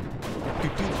doing me in.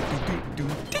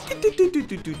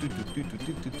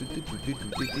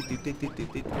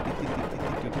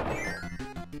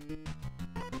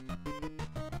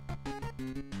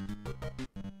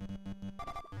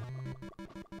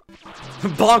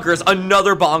 Bonkers,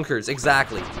 another bonkers,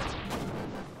 exactly.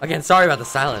 Again, sorry about the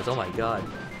silence. Oh my god.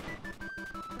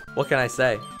 What can I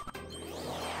say?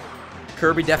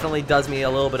 Kirby definitely does me a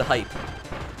little bit of hype.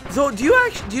 So, do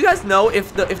you guys know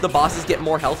if the bosses get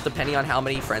more health depending on how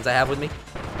many friends I have with me?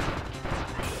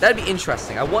 That'd be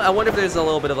interesting. I wonder if there's a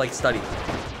little bit of like study,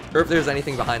 or if there's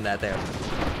anything behind that there.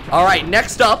 All right,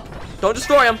 next up, don't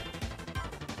destroy him.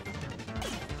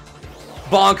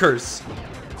 Bonkers.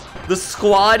 The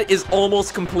squad is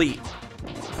almost complete.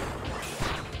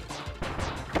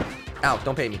 Ow,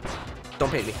 don't pay me.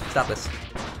 Don't pay me. Stop this.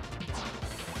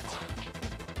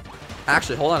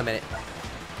 Actually, hold on a minute.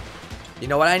 You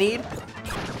know what I need?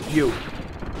 You.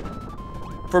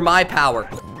 For my power.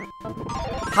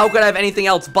 How could I have anything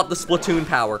else but the Splatoon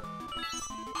power?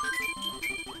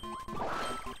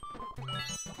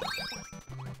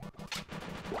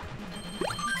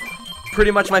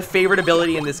 Pretty much my favorite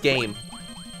ability in this game.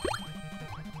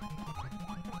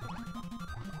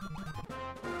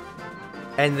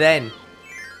 And then,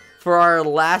 for our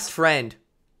last friend.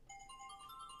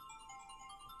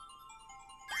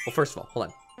 Well, first of all, hold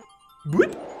on.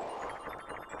 Whoop.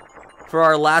 For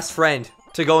our last friend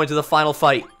to go into the final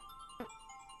fight.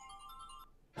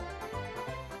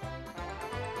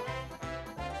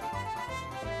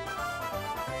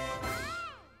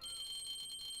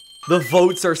 The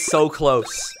votes are so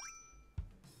close.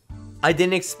 I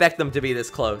didn't expect them to be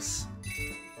this close.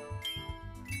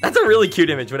 That's a really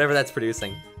cute image, whatever that's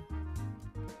producing.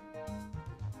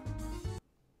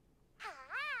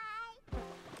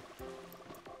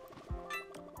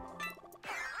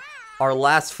 Our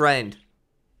last friend.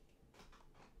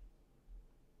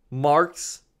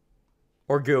 Marks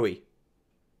or Gooey?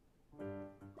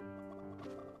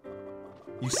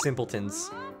 You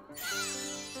simpletons.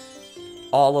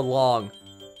 All along.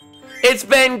 It's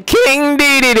been King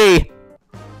Dedede!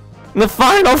 The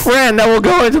final friend that we'll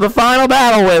go into the final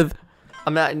battle with.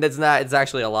 It's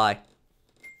actually a lie.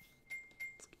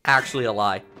 It's actually a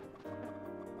lie.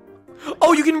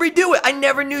 Oh, you can redo it! I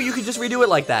never knew you could just redo it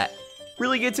like that.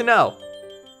 Really good to know.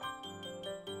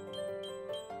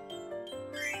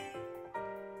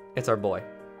 It's our boy.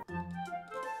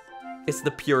 It's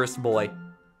the purest boy.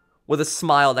 With a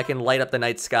smile that can light up the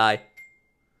night sky.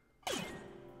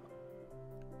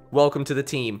 Welcome to the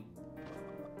team.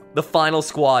 The final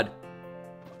squad.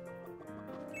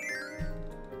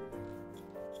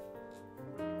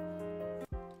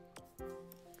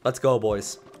 Let's go,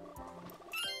 boys.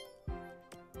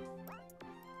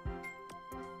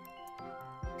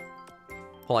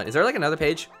 Hold on, is there like another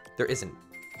page? There isn't.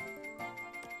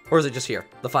 Or is it just here?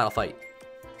 The final fight.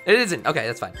 It isn't. Okay,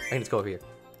 that's fine. I can just go over here.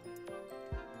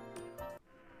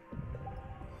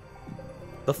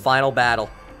 The final battle.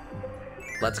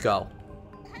 Let's go.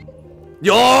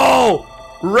 Yo!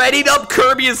 Readied up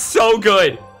Kirby is so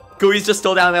good. Gooey's just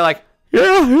still down there like,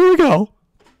 yeah, here we go.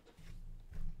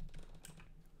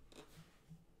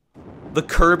 The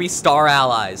Kirby Star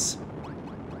Allies.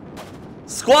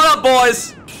 Squad up,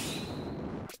 boys!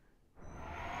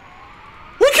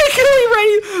 Look at Gooey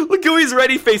ready! Look, Gooey's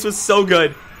ready face was so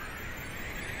good.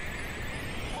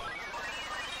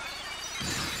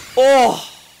 Oh!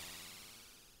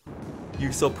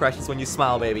 You're so precious when you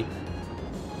smile, baby.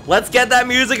 Let's get that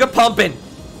music a-pumping.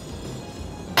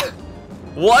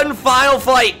 One final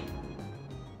fight.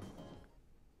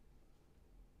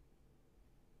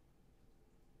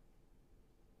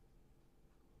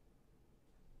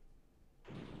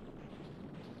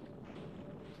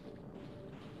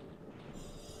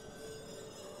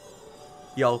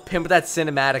 Yo, pimp that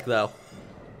cinematic, though.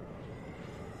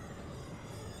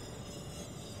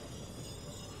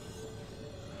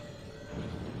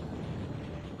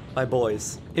 My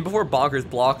boys. And before Bonkers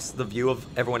blocks the view of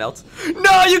everyone else.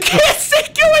 No, you can't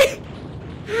sit, Gooey!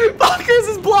 Bonkers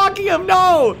is blocking him,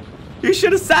 no! You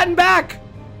should have sat in back.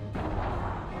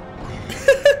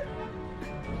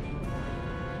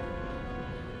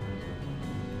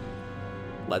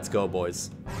 Let's go,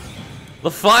 boys.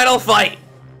 The final fight.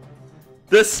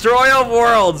 Destroyer of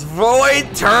Worlds, Void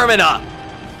Termina.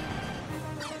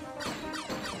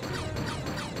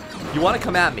 You want to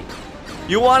come at me?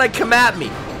 You want to come at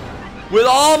me? With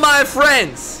all my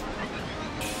friends.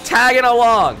 Tagging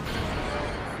along.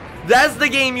 That's the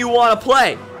game you want to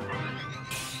play.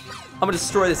 I'm going to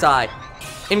destroy this eye.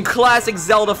 In classic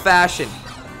Zelda fashion.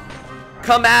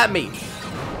 Come at me.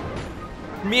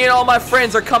 Me and all my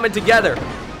friends are coming together.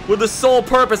 With the sole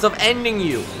purpose of ending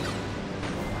you.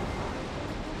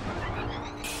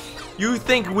 You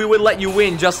think we would let you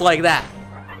win just like that?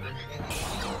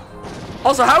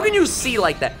 Also, how can you see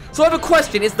like that? So I have a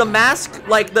question. Is the mask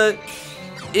like the...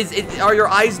 Are your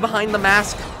eyes behind the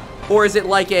mask? Or is it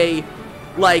like a...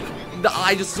 Like, the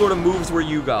eye just sort of moves where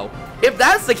you go? If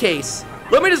that's the case,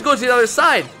 let me just go to the other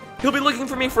side. He'll be looking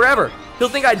for me forever. He'll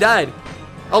think I died.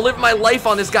 I'll live my life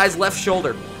on this guy's left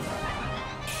shoulder.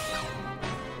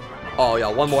 Oh, yeah,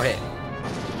 one more hit.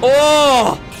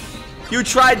 Oh! You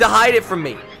tried to hide it from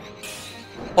me.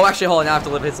 Oh, actually, hold on. Now I have to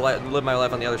live my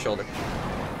life on the other shoulder.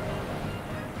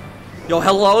 Yo,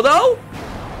 hello, though?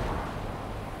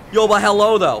 Yo, but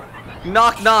hello, though.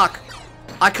 Knock, knock.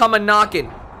 I come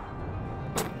a-knockin'.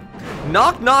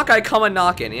 Knock, knock, I come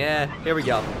a-knockin'. Yeah, here we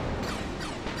go.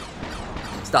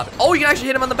 Stop it. Oh, you can actually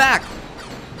hit him on the back.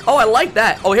 Oh, I like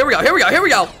that. Oh, here we go, here we go, here we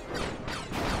go.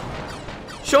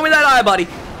 Show me that eye, buddy.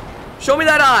 Show me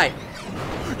that eye.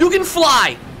 You can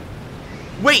fly.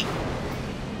 Wait.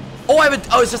 Oh,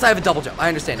 it's just I have a double jump. I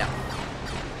understand now.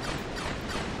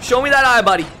 Show me that eye,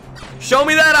 buddy. Show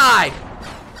me that eye.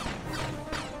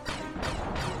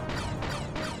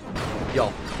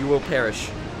 Yo, you will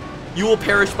perish. You will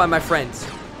perish by my friends.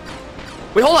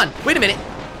 Wait, hold on. Wait a minute.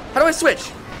 How do I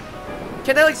switch?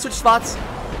 Can't I, like, switch spots?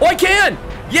 Oh, I can!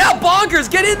 Yeah, Bonkers,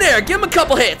 get in there! Give him a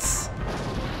couple hits!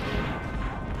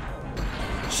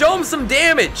 Show him some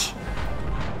damage!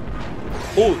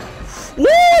 Oh.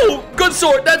 Woo! Good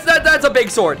sword! That's a big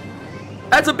sword.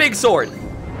 That's a big sword.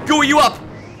 Gooey, you up?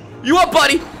 You up,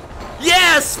 buddy?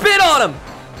 Yeah, spit on him!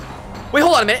 Wait,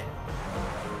 hold on a minute.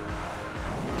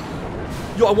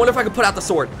 Yo, I wonder if I can put out the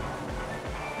sword.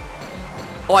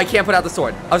 Oh, I can't put out the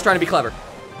sword. I was trying to be clever.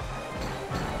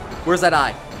 Where's that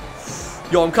eye?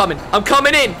 Yo, I'm coming. I'm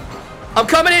coming in. I'm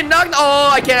coming in. Knock. Oh,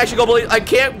 I can't actually go below. I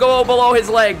can't go below his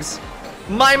legs.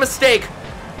 My mistake.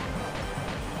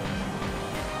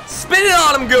 Spin it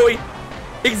on him, Gooey.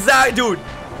 Exactly, dude.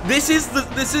 This is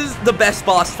the best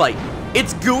boss fight.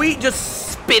 It's Gooey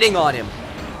just spitting on him.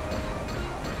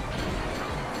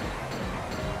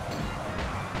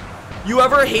 You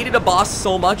ever hated a boss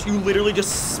so much you literally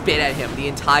just spit at him the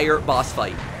entire boss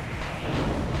fight?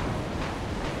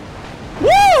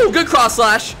 Woo! Good cross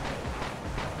slash.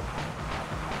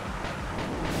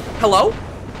 Hello?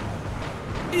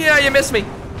 Yeah, you missed me.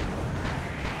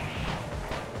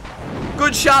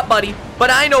 Good shot, buddy.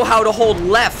 But I know how to hold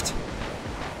left.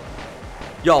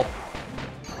 Yo.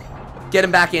 Get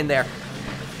him back in there.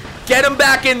 Get him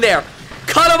back in there.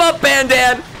 Cut him up,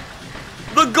 Bandan.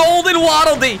 The golden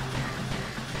Waddle Dee.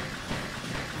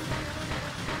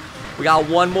 We got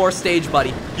one more stage,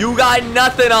 buddy. You got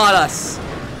nothing on us.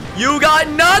 You got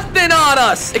nothing on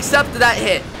us except that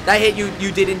hit. That hit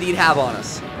you did indeed have on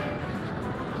us.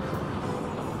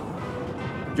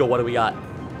 Yo, what do we got?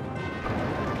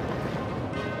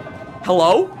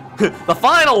 Hello? The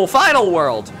final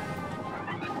world.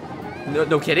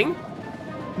 No kidding?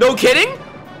 No kidding?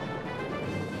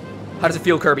 How does it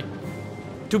feel, Kirby?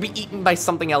 To be eaten by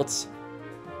something else.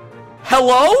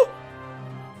 Hello?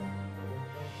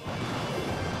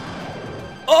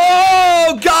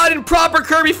 Oh, God, in proper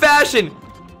Kirby fashion.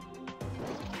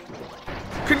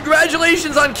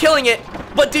 Congratulations on killing it.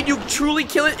 But did you truly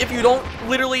kill it if you don't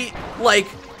literally, like,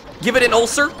 give it an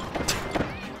ulcer?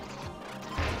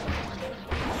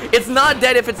 It's not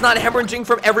dead if it's not hemorrhaging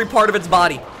from every part of its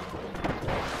body.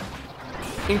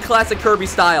 In classic Kirby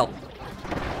style.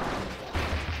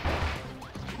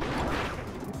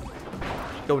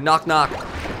 Yo, knock, knock.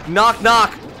 Knock,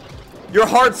 knock. Your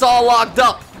heart's all locked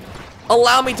up.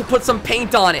 Allow me to put some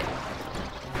paint on it.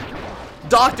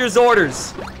 Doctor's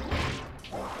orders.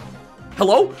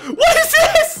 Hello? What is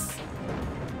this?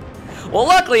 Well,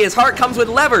 luckily his heart comes with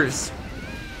levers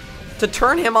to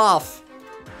turn him off.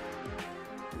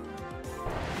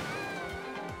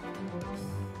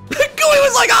 Gooey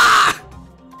was like, ah!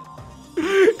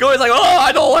 Gooey's like, oh,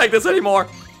 I don't like this anymore.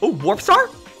 Oh, Warp Star?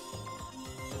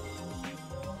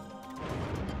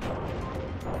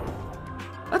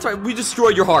 That's right, we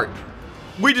destroyed your heart.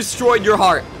 We destroyed your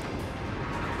heart.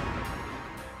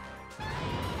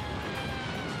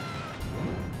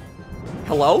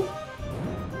 Hello?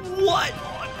 What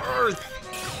on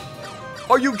earth?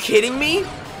 Are you kidding me?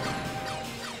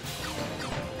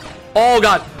 Oh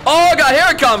god. Oh god, here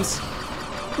it comes.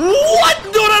 What?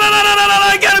 No, no, no, no, no, no,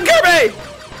 no, get him, Kirby!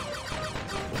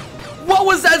 What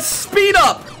was that speed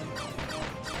up?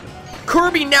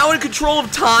 Kirby now in control of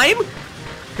time?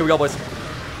 Here we go, boys.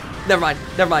 Never mind,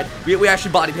 never mind. We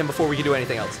actually bodied him before we could do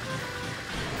anything else.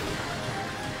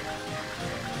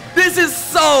 This is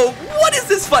so... What is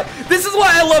this fight? This is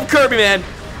why I love Kirby, man.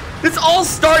 This all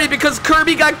started because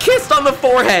Kirby got kissed on the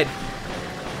forehead.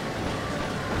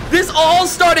 This all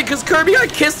started because Kirby got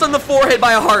kissed on the forehead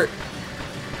by a heart.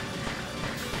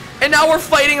 And now we're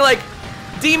fighting like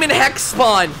Demon Hex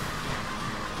Spawn.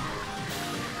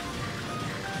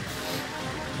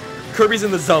 Kirby's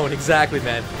in the zone, exactly,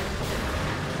 man.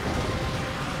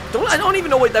 I don't even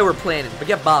know what they were planning, but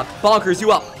get bonked. Bonkers,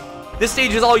 you up. This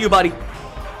stage is all you, buddy.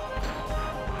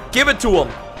 Give it to him.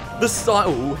 The song.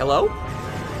 Ooh, hello?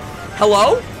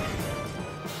 Hello?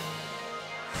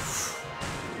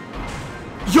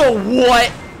 Yo,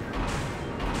 what?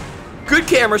 Good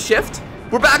camera shift.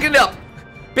 We're backing it up.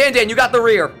 Bandan, you got the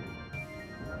rear.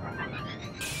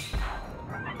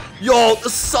 Yo, the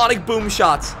sonic boom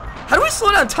shots. How do we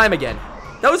slow down time again?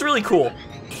 That was really cool.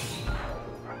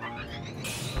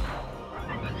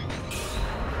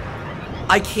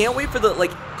 I can't wait for the,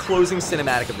 like, closing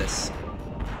cinematic of this.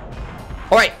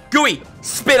 Alright, Gooey,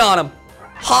 spit on him.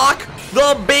 Hawk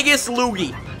the biggest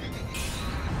loogie.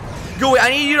 Gooey, I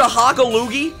need you to hawk a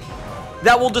loogie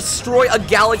that will destroy a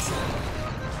galaxy.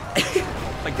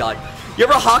 Oh my god. You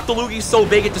ever hawk the loogie so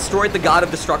big it destroyed the god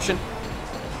of destruction?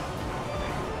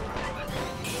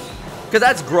 Because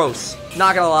that's gross.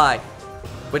 Not gonna lie.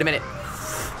 Wait a minute.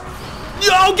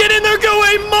 Yo, get in there,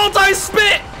 Gooey!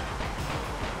 Multi-spit!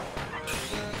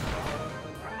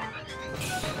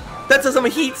 That's some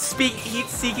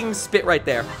heat-seeking spit right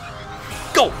there.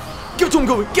 Go! Give it to him,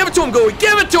 Gooey! Give it to him, Gooey!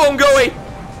 Give it to him, Gooey!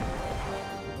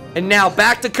 And now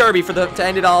back to Kirby for to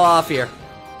end it all off here.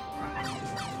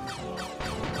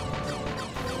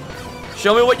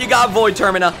 Show me what you got, Void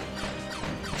Termina.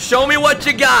 Show me what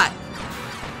you got.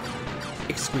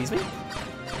 Excuse me?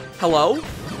 Hello?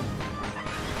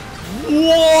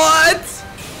 What?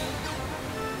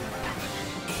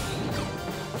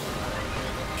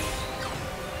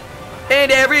 And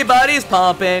everybody's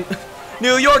pumping.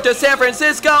 New York to San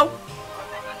Francisco.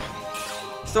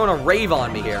 He's throwing a rave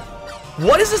on me here.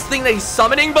 What is this thing that he's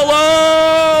summoning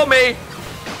below me?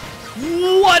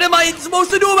 What am I supposed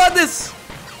to do about this?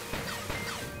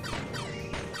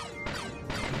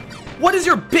 What is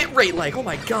your bit rate like? Oh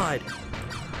my god.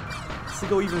 Let's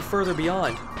go even further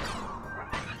beyond.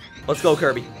 Let's go,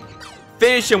 Kirby.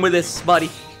 Finish him with this, buddy.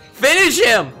 Finish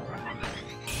him!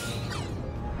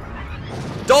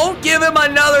 Don't give him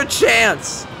another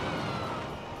chance.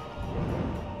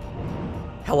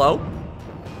 Hello?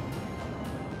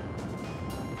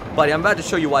 Buddy, I'm about to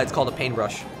show you why it's called a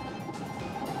paintbrush.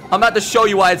 I'm about to show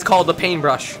you why it's called the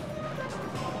paintbrush.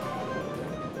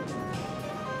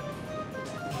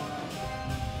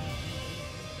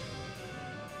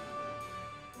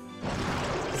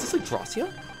 Is this like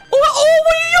Drossia? Oh,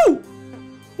 what are you?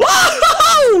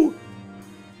 Whoa!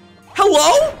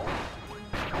 Hello?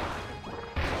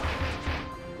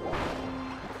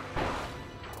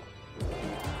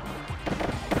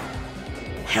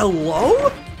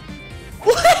 Hello?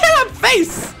 Look at that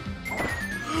face!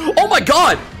 Oh my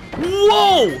god!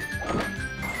 Whoa!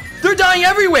 They're dying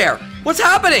everywhere! What's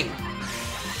happening?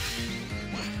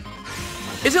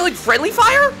 Is it like friendly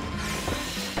fire?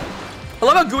 I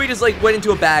love how Gooey just like went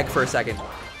into a bag for a second.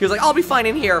 He was like, I'll be fine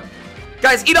in here.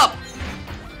 Guys, eat up!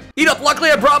 Eat up!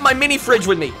 Luckily I brought my mini fridge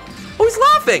with me. Oh, he's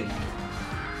laughing!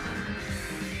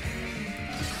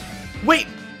 Wait!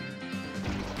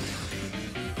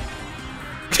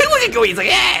 Look at Gooey, he's like,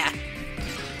 yeah!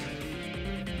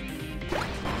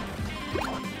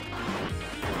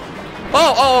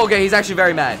 Oh, okay, he's actually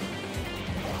very mad.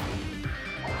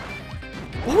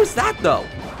 What was that, though?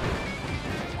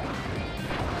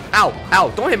 Ow, ow,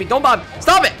 don't hit me, don't bob.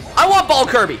 Stop it! I want Ball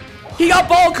Kirby! He got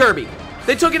Ball Kirby!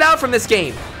 They took it out from this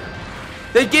game.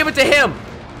 They gave it to him.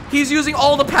 He's using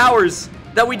all the powers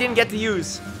that we didn't get to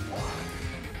use.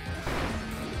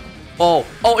 Oh,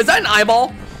 is that an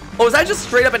eyeball? Oh, is that just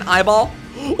straight up an eyeball?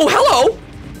 Oh, hello!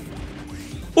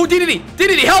 Oh,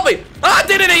 DDD, help me! Ah,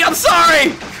 DDD, I'm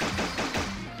sorry!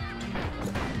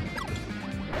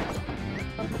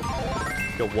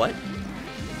 Yo, what?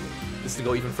 This is to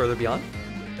go even further beyond?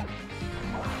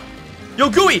 Yo,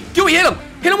 Gooey, hit him!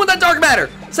 Hit him with that dark matter!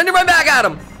 Send it right back at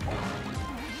him.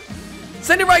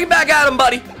 Send it right back at him,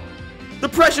 buddy. The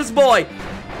precious boy.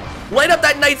 Light up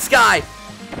that night sky.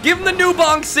 Give him the new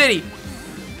Bonk City.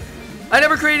 I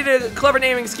never created a clever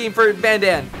naming scheme for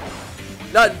Bandan.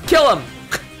 Kill him.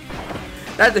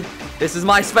 This is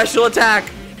my special attack.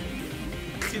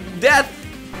 Death.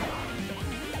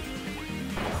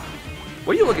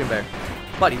 Where are you looking, Bear?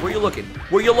 Buddy, where are you looking?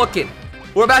 Where are you looking?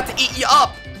 We're about to eat you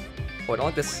up. Oh, I don't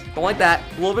like this. Don't like that.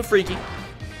 A little bit freaky.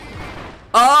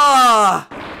 Ah!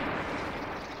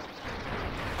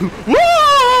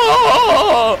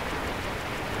 Whoa!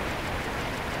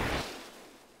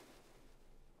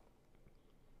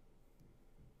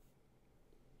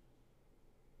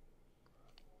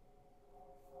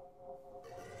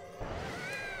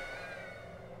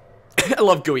 I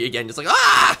love Gooey again, just like,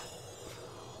 ah!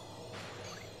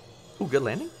 Ooh, good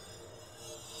landing.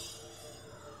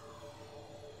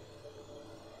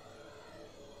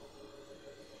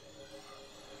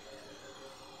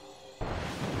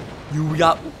 You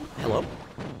got, hello?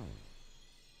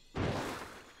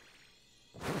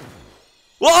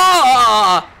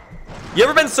 Whoa! You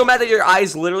ever been so mad that your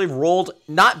eyes literally rolled,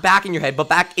 not back in your head, but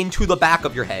back into the back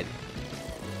of your head?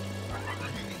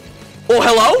 Oh,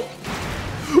 hello?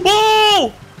 Whoa!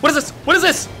 What is this? What is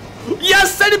this?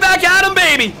 Yes, send it back at him,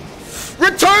 baby!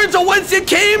 Return to whence it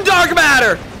came, dark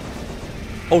matter!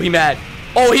 Oh, he mad.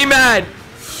 Oh, he mad.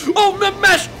 Oh,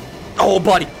 mesh! Oh,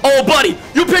 buddy. Oh, buddy.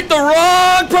 You picked the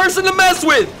wrong person to mess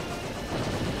with.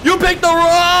 You picked the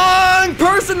wrong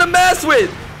person to mess with.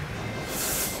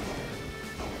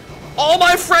 All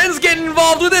my friends getting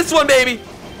involved with this one, baby.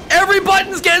 Every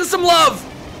button's getting some love.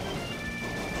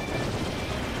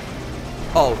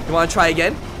 Oh, you want to try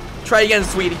again? Try again,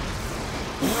 sweetie.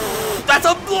 That's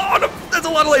a lot of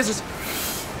lasers.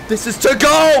 This is to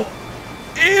go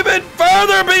even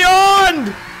further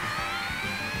beyond.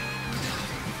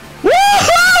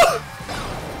 Woohoo!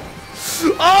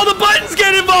 All the buttons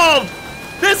get involved.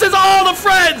 This is all the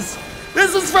friends.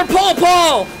 This is for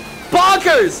Paul,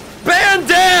 Bonkers,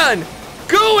 Bandan,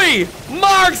 Gooey,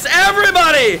 Marks,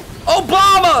 everybody,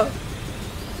 Obama.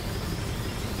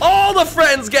 All the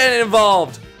friends getting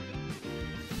involved.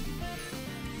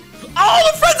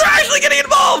 All the friends are actually getting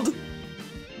involved.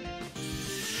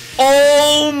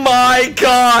 Oh my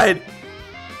God.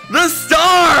 The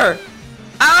star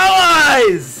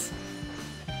allies.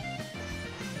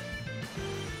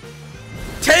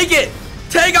 Take it.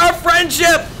 Take our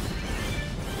friendship.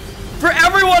 For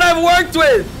everyone I've worked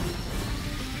with.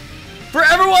 For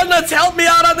everyone that's helped me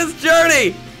out on this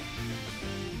journey.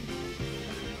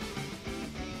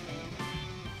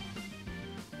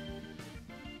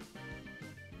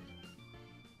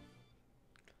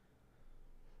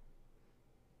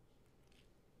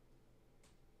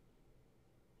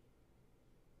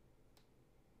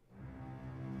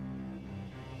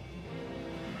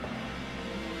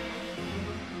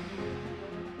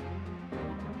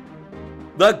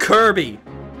 The Kirby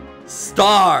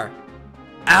Star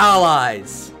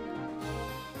Allies.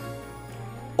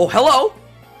 Oh, hello.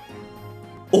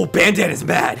 Oh, Bandan is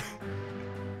mad.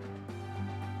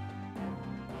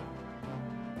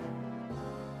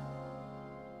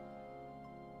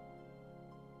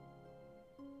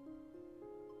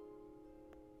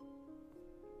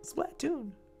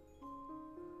 Splatoon.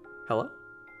 Hello?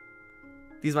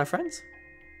 These my friends?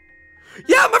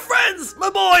 Yeah, my friends!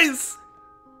 My boys!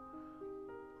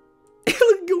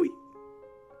 Look at Gooey.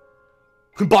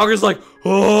 Bonker's like,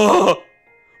 oh,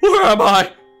 where am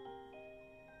I?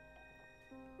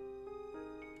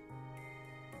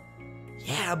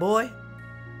 Yeah, boy.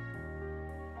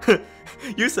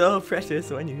 You're so precious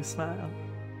when you smile.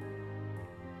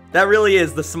 That really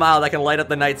is the smile that can light up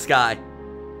the night sky.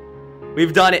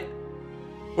 We've done it.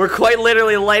 We're quite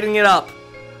literally lighting it up.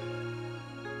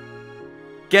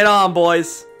 Get on,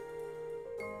 boys.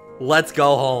 Let's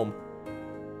go home.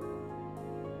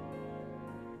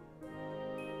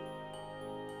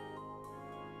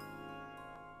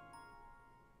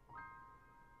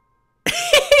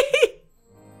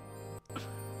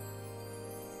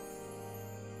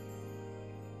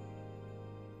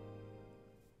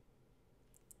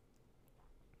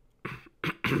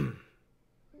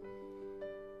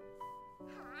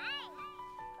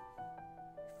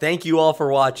 Thank you all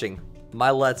for watching my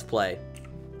Let's Play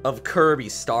of Kirby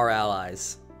Star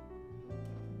Allies.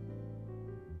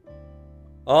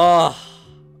 Oh,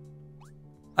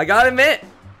 I gotta admit,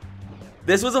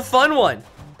 this was a fun one.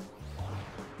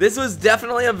 This was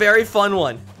definitely a very fun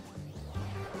one.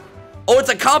 Oh, it's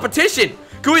a competition.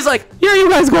 Gooey's like, yeah, you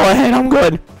guys go ahead, I'm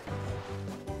good.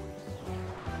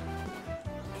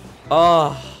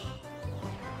 Oh.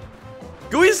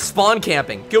 Gooey's spawn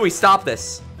camping. Gooey, stop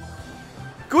this.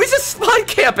 Gooey's just spawn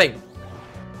camping.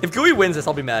 If Gooey wins this,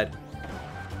 I'll be mad.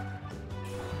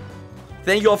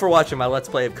 Thank you all for watching my Let's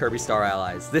Play of Kirby Star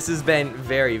Allies. This has been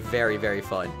very, very, very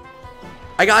fun.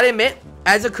 I gotta admit,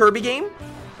 as a Kirby game,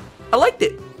 I liked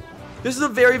it. This is a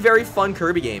very, very fun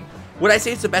Kirby game. Would I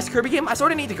say it's the best Kirby game? I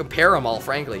sort of need to compare them all,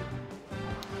 frankly.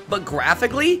 But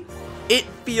graphically, it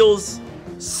feels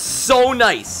so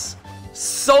nice.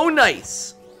 So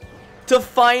nice to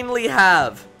finally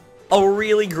have a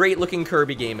really great looking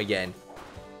Kirby game again.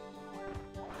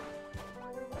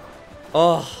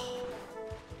 Oh.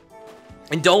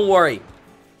 And don't worry,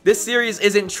 this series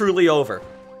isn't truly over.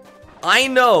 I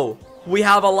know we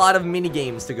have a lot of mini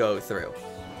games to go through.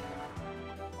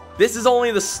 This is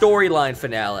only the storyline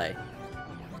finale.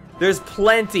 There's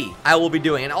plenty I will be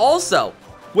doing. And also,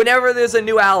 whenever there's a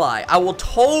new ally, I will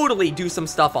totally do some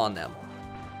stuff on them.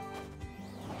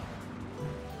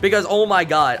 Because, oh my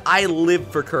god, I live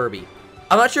for Kirby.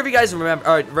 I'm not sure if you guys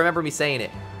remember me saying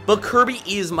it, but Kirby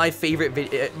is my favorite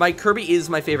Kirby is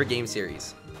my favorite game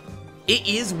series. It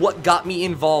is what got me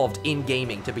involved in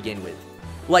gaming to begin with.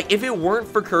 Like, if it weren't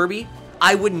for Kirby,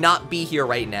 I would not be here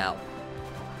right now.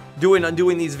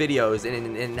 Doing these videos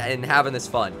and having this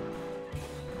fun.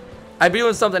 I'd be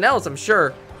doing something else, I'm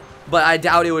sure, but I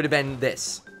doubt it would have been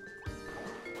this.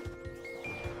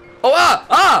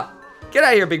 Oh, get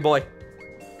out of here, big boy.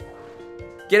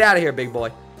 Get out of here, big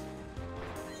boy.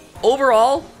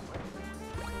 Overall,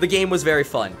 the game was very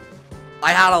fun.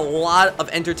 I had a lot of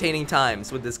entertaining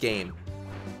times with this game.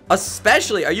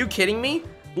 Especially, are you kidding me?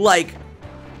 Like,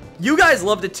 you guys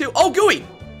loved it too. Oh, Gooey!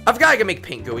 I forgot I could make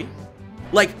pink Gooey.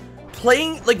 Like,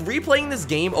 replaying this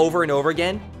game over and over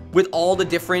again with all the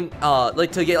different,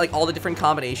 to get, like, all the different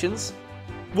combinations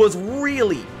was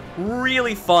really,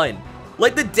 really fun.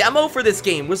 Like, the demo for this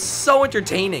game was so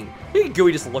entertaining. Look at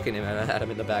Gooey just looking at him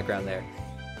in the background there.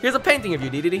 Here's a painting of you,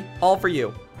 DDD. All for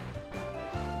you.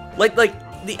 Like,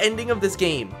 the ending of this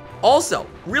game. Also,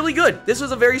 really good. This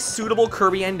was a very suitable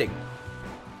Kirby ending.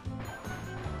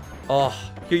 Oh,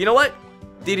 here, you know what?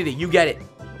 DDD, you get it.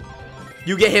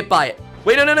 You get hit by it.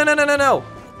 Wait, no.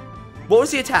 What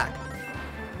was the attack?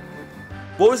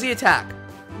 What was the attack?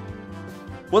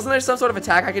 Wasn't there some sort of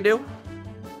attack I could do?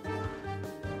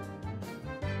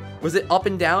 Was it up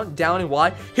and down? Down and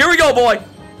Y? Here we go, boy!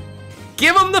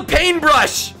 Give him the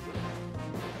paintbrush!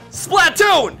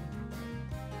 Splatoon!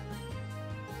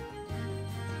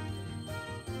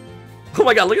 Oh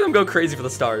my god, look at them go crazy for the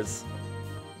stars.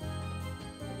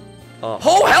 Oh,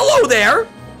 hello there!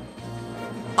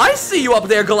 I see you up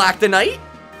there, Galactonite!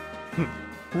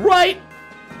 Right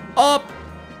up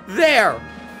there!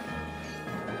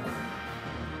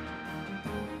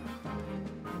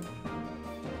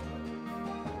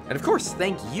 And of course,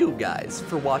 thank you guys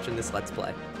for watching this Let's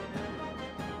Play.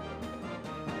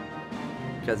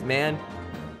 Because, man,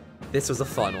 this was a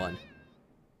fun one.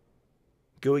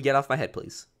 Gooey, get off my head,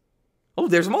 please. Oh,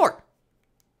 there's more!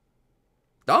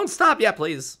 Don't stop yet,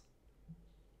 please.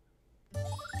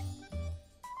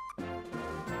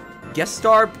 Guest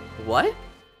star... what?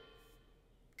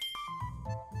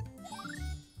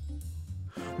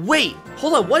 Wait,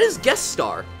 hold on, what is guest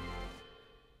star?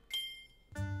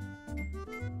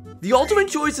 The ultimate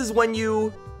choice is when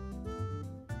you...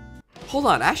 hold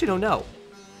on, I actually don't know.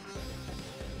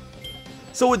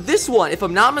 So with this one, if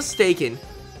I'm not mistaken...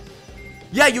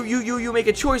 yeah, you make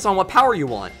a choice on what power you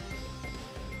want.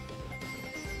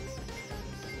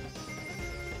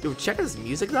 Dude, check out this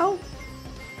music though.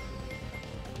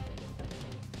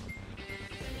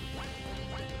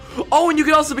 Oh, and you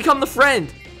can also become the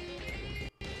friend.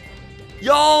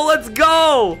 Yo, let's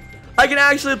go! I can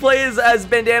actually play as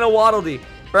Bandana Waddle Dee.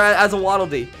 Or as a Waddle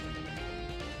Dee.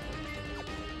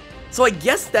 So I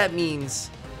guess that means...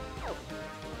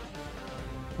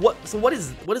 what? So what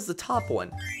is the top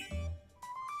one?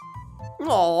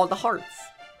 Oh, the hearts.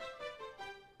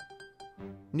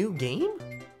 New game?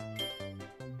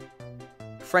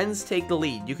 Friends take the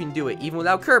lead. You can do it even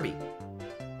without Kirby.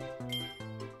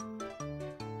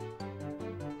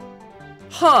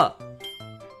 Huh.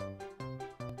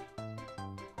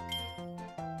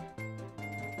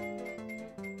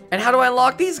 And how do I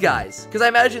unlock these guys? Because I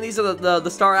imagine these are the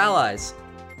star allies.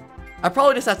 I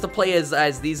probably just have to play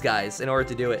as these guys in order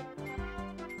to do it.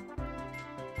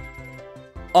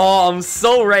 Oh, I'm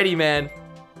so ready, man.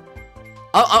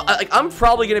 I'm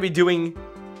probably going to be doing...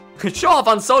 show off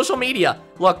on social media.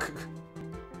 Look.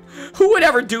 Who would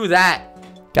ever do that?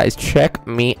 Guys, check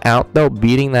me out, though,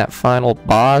 beating that final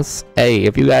boss. Hey,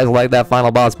 if you guys like that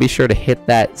final boss, be sure to hit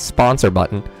that sponsor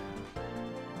button.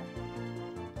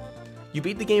 You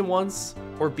beat the game once,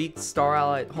 or beat Star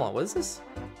Ally... hold on, what is this?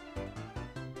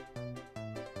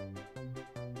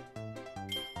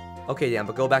 Okay, yeah,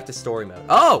 but go back to story mode.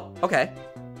 Oh, okay.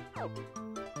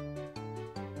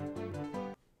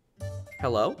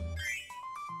 Hello?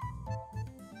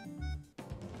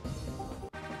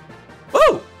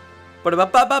 Woo!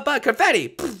 Ba-da-ba-ba-ba-ba, confetti!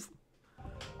 Poof.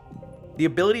 The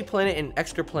ability planet and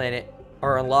extra planet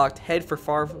are unlocked. Head for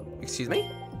far... Excuse me?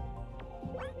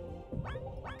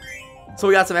 So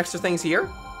we got some extra things here.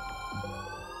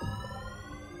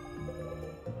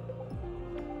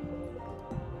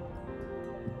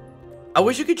 I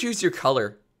wish you could choose your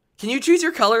color. Can you choose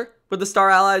your color with the Star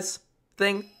Allies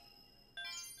thing?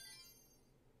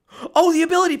 Oh, the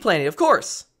ability planet, of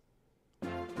course.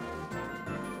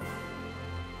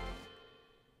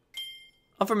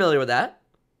 I'm familiar with that.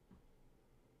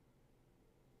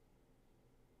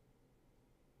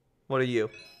 What are you?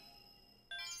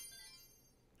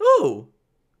 Ooh.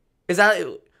 Is that...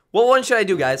 What one should I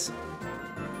do, guys?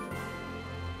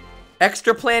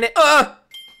 Extra planet... I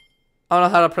don't know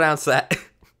how to pronounce that.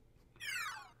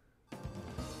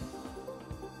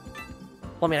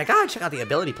 Well, I mean, I gotta check out the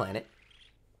ability planet.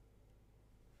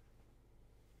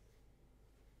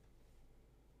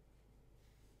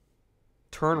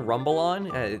 Turn rumble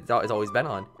on? It's always been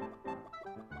on.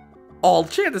 Oh,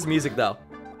 check out this music, though.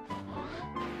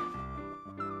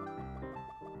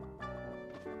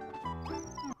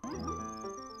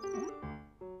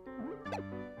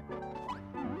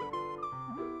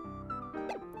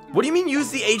 What do you mean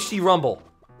use the HD rumble?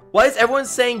 Why is everyone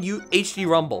saying you HD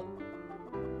rumble?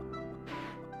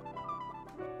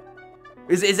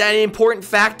 Is that an important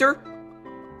factor?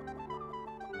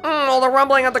 Well, the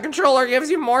rumbling of the controller gives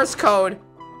you Morse code.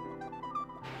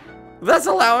 That's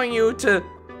allowing you to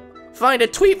find a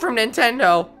tweet from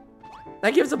Nintendo.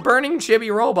 That gives a burning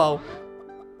chibi robo.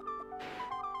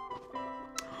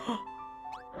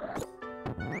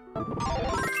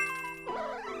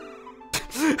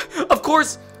 Of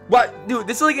course. What, dude?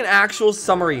 This is like an actual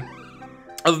summary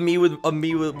of me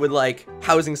with like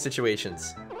housing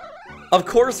situations. Of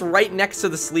course, right next to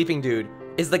the sleeping dude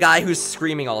is the guy who's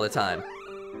screaming all the time.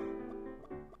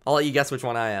 I'll let you guess which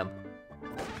one I am.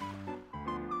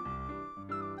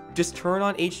 Just turn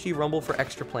on HD Rumble for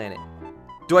extra planet.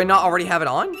 Do I not already have it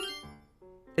on?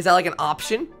 Is that like an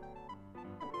option?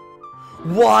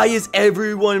 Why is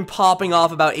everyone popping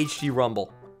off about HD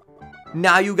Rumble?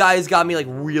 Now you guys got me like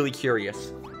really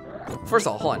curious. First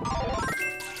of all, hold on.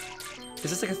 Is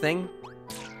this like a thing?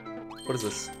 What is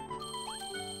this?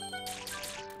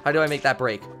 How do I make that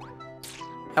break?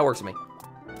 That works for me.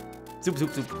 Zoop,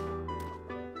 zoop, zoop.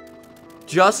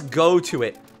 Just go to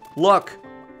it. Look.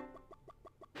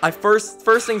 First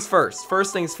things first.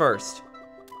 First things first.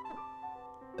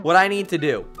 What I need to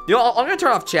do. You know, I'm gonna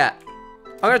turn off chat.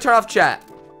 I'm gonna turn off chat.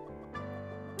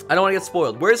 I don't want to get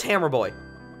spoiled. Where's Hammer Boy?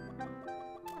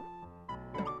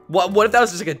 What if that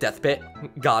was just like a death pit?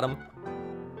 Got him.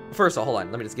 First of all, hold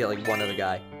on. Let me just get like one other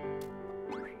guy.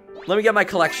 Let me get my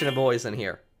collection of boys in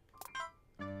here.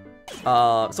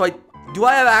 So do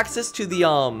I have access to the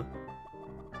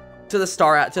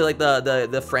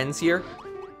the friends here?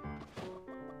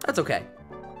 That's okay.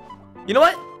 You know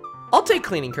what? I'll take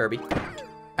cleaning Kirby.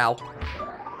 Ow.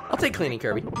 I'll take cleaning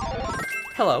Kirby.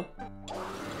 Hello.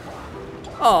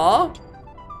 Aw.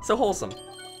 So wholesome.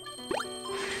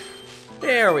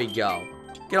 There we go.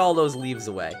 Get all those leaves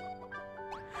away.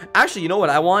 Actually, you know what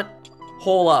I want?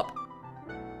 Hole up.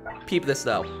 Peep this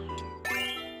though.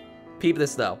 Peep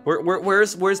this though.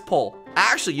 Where's Pole?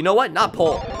 Actually, you know what? Not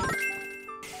Pole.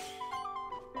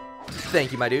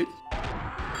 Thank you, my dude.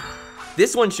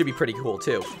 This one should be pretty cool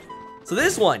too. So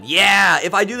this one, yeah.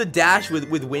 If I do the dash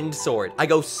with Wind Sword, I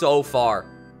go so far.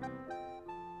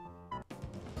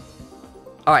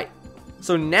 All right.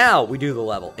 So now we do the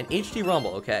level. An HD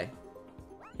Rumble. Okay.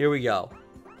 Here we go.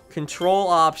 Control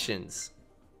options.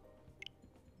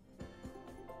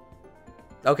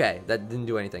 Okay, that didn't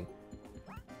do anything.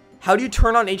 How do you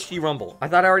turn on HD Rumble? I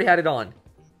thought I already had it on.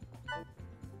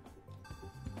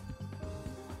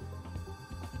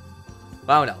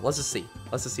 I don't know. Let's just see.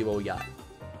 Let's just see what we got.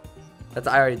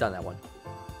 I already done that one.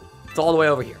 It's all the way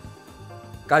over here.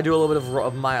 Gotta do a little bit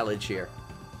of mileage here.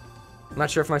 I'm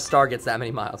not sure if my star gets that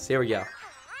many miles. Here we go.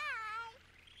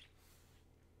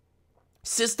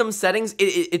 System settings.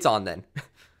 It's on then.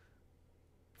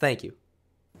 Thank you.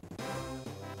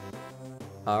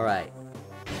 Alright.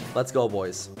 Let's go,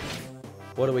 boys.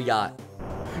 What do we got?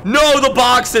 No, the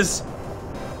boxes!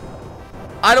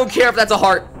 I don't care if that's a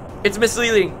heart. It's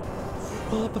misleading.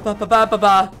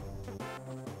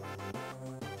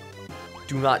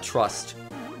 Do not trust.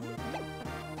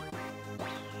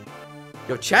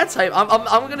 Yo, chat's hype.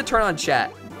 I'm gonna turn on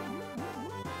chat.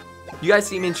 You guys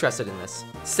seem interested in this.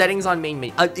 Settings on main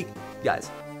menu. Guys.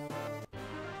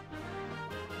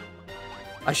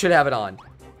 I should have it on.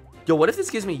 Yo, what if this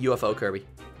gives me UFO Kirby?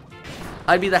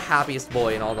 I'd be the happiest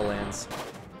boy in all the lands.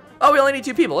 Oh, we only need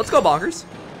 2 people. Let's go, Bonkers.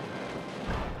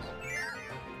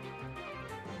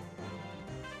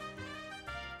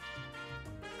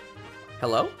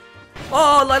 Hello?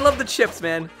 Oh, I love the chips,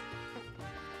 man.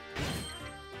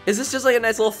 Is this just like a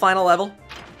nice little final level?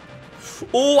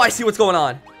 Oh, I see what's going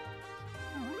on.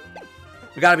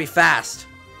 We gotta be fast.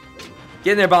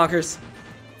 Get in there, Bonkers.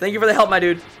 Thank you for the help, my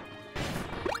dude.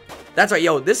 That's right,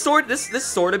 yo. This sword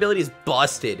ability is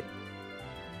busted.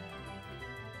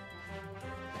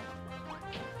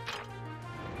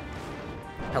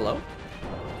 Hello?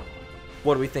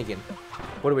 What are we thinking?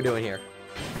 What are we doing here?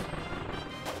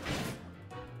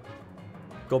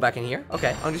 Go back in here?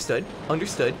 Okay, understood.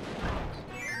 Understood.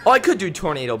 Oh, I could do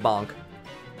Tornado Bonk.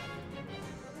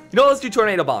 You know what? Let's do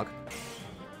Tornado Bonk.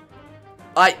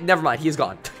 Never mind. He is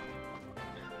gone.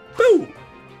 Boo!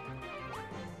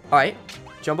 Alright.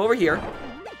 Jump over here.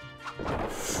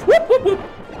 Whoop, whoop, whoop.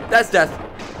 That's death.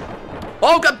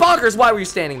 Oh, God, Bonkers! Why were you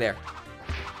standing there?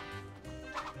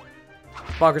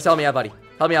 Bonkers, help me out, buddy.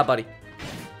 Help me out, buddy.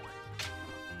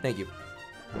 Thank you.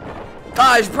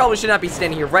 I probably should not be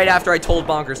standing here right after I told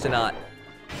Bonkers to not.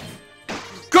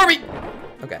 Kirby!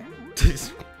 Okay.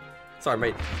 Sorry,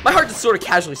 mate. My heart just sort of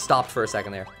casually stopped for a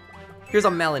second there. Here's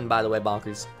a melon, by the way,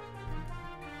 Bonkers.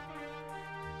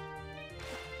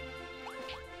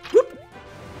 Whoop!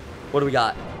 What do we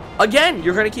got? Again,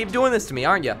 you're gonna keep doing this to me,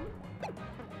 aren't you?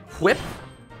 Whip?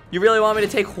 You really want me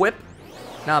to take whip?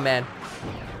 Nah, man.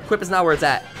 Whip is not where it's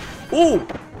at. Ooh!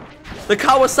 The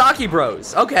Kawasaki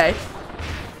Bros. Okay.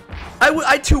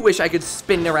 I too wish I could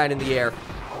spin around in the air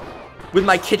with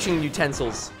my kitchen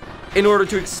utensils in order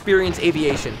to experience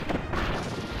aviation.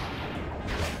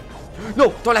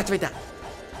 No, don't activate that.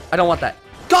 I don't want that.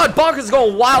 God, Bonkers is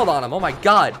going wild on him. Oh my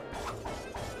God.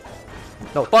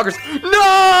 No, Bonkers.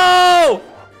 No!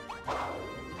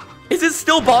 Is it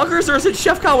still Bonkers or is it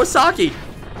Chef Kawasaki?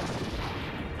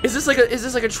 Is this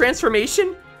like a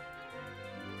transformation?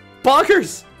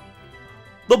 Bonkers!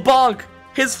 The Bonk!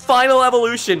 His final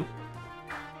evolution!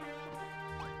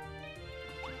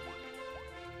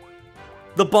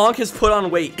 The Bonk has put on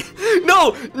weight.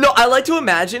 No! I like to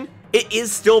imagine it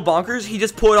is still Bonkers. He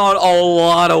just put on a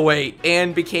lot of weight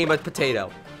and became a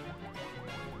potato.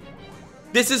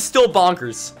 This is still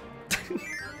Bonkers.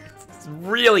 It's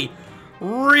really,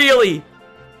 really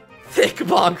thick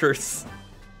Bonkers.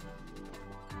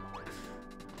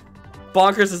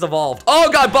 Bonkers has evolved. Oh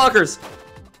God, Bonkers!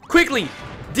 Quickly,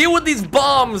 deal with these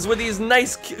bombs with these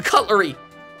nice cutlery.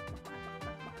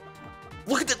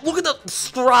 Look at the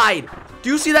stride. Do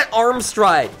you see that arm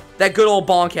stride that good old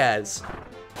Bonk has?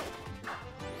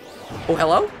 Oh,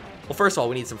 hello? Well, first of all,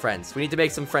 we need some friends. We need to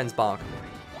make some friends, Bonk.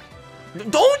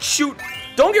 Don't shoot.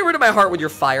 Don't get rid of my heart with your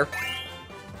fire.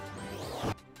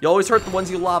 You always hurt the ones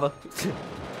you lava.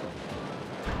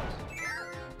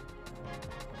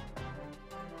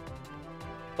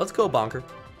 Let's go, Bonker.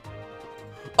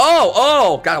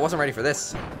 Oh, God, I wasn't ready for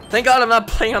this. Thank God I'm not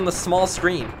playing on the small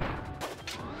screen.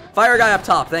 Fire guy up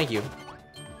top, thank you.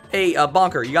 Hey,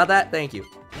 Bonker, you got that? Thank you.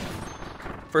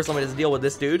 First, let me just deal with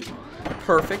this dude.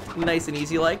 Perfect, nice and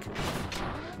easy like.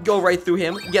 Go right through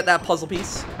him, get that puzzle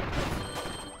piece.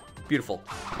 Beautiful.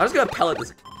 I'm just gonna pellet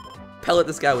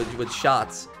this guy with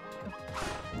shots.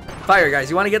 Fire guys,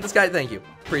 you wanna get this guy? Thank you,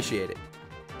 appreciate it.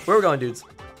 Where are we going, dudes?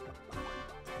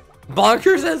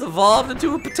 Bonkers has evolved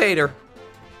into a potato.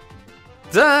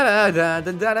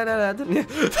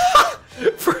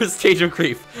 First stage of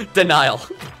grief. Denial.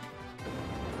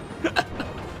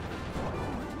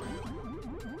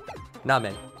 Nah,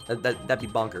 man. That'd be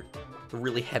Bonker. A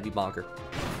really heavy Bonker.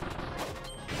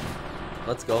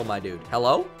 Let's go, my dude.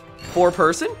 Hello?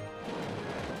 4-person?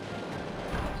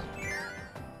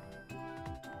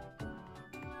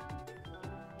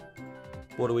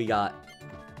 What do we got?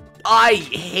 I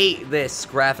hate this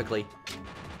graphically.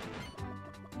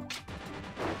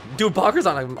 Dude, Bonker's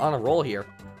on a roll here.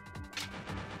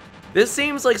 This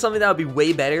seems like something that would be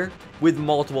way better with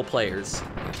multiple players.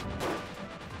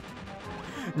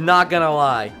 Not gonna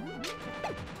lie.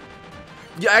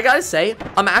 Yeah, I gotta say,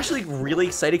 I'm actually really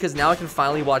excited because now I can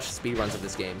finally watch speedruns of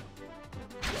this game.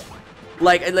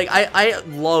 Like I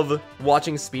love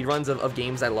watching speedruns of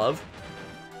games I love.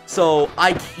 So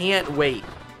I can't wait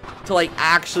to like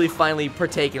actually finally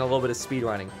partake in a little bit of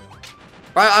speedrunning.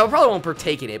 I probably won't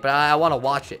partake in it, but I want to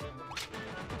watch it.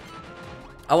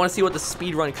 I want to see what the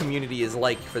speedrun community is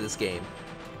like for this game.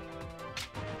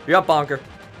 You're up, Bonker.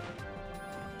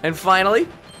 And finally,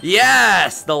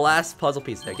 yes, the last puzzle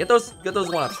piece there. Get those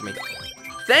one-ups for me.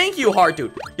 Thank you, Heart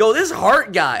Dude. Yo, this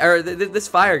Heart guy, or this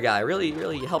Fire guy,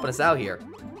 really helping us out here.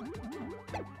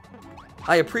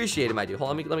 I appreciate it, my dude.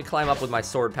 Hold on, let me climb up with my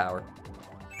sword power.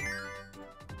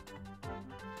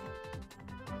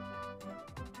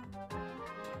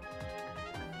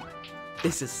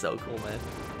 This is so cool, man.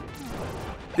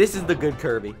 This is the good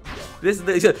Kirby. This is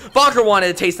the... Bonker wanted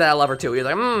to taste that lever, too. He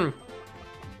was like,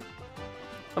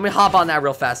 Let me hop on that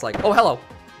real fast, like... Oh, hello.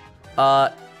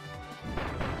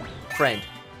 Friend.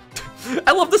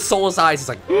 I love the soulless eyes. He's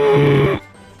like...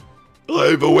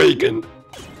 I've awakened.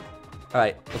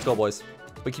 Alright, let's go, boys.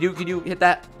 Wait, can you hit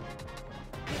that?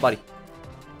 Buddy.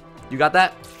 You got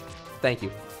that? Thank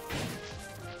you.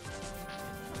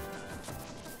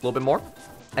 A little bit more?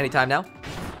 Anytime now?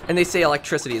 And they say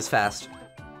electricity is fast.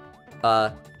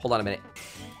 Hold on a minute.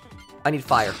 I need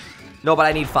fire. No, but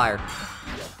I need fire.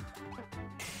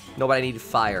 No, but I need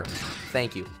fire.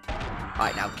 Thank you.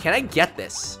 Alright, now, can I get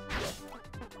this?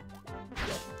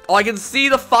 Oh, I can see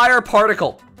the fire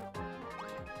particle.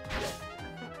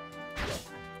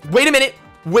 Wait a minute.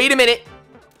 Wait a minute.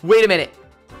 Wait a minute.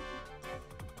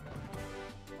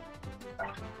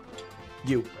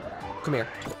 You. Come here.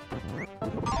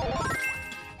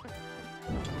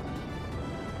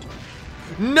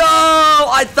 No!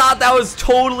 I thought that was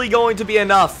totally going to be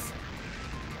enough.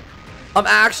 I'm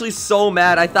actually so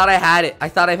mad. I thought I had it. I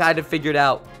thought I had it figured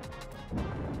out.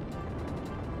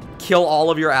 Kill all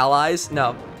of your allies?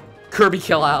 No. Kirby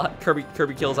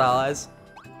kills allies.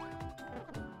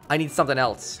 I need something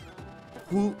else.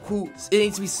 It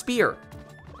needs to be spear.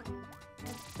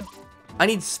 I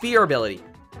need spear ability.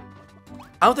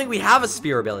 I don't think we have a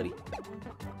spear ability.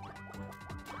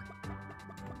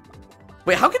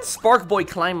 Wait, how can Spark Boy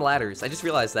climb ladders? I just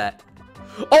realized that.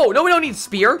 Oh, no, we don't need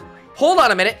spear. Hold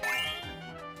on a minute.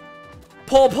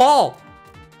 Paul.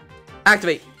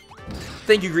 Activate.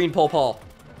 Thank you, Green Paul.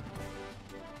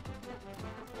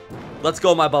 Let's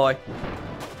go, my boy.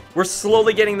 We're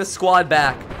slowly getting the squad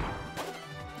back.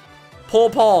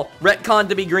 Paul, retcon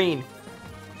to be green.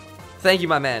 Thank you,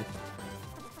 my man.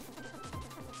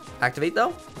 Activate,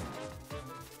 though?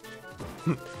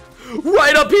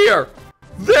 Right up here!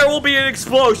 There will be an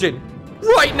explosion!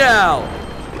 Right now!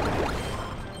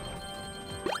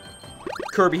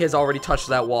 Kirby has already touched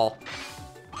that wall.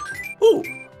 Ooh!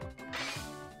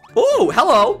 Ooh,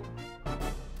 hello!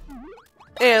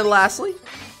 And lastly,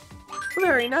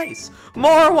 very nice.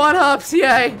 More one-ups,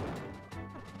 yay!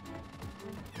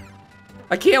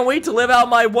 I can't wait to live out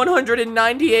my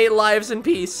 198 lives in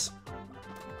peace.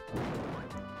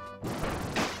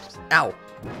 Ow.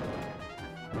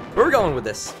 Where are we going with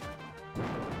this?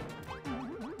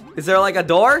 Is there like a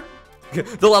door?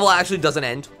 The level actually doesn't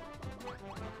end.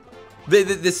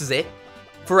 This is it.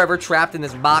 Forever trapped in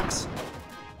this box.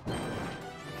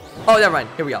 Oh, never mind.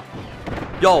 Here we go.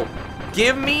 Yo,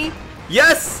 give me...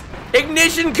 Yes!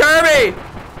 Ignition Kirby!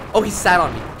 Oh, he sat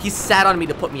on me. He sat on me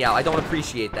to put me out. I don't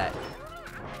appreciate that.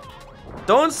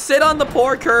 Don't sit on the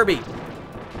poor Kirby.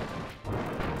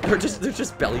 They're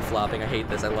just belly flopping. I hate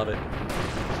this. I love it.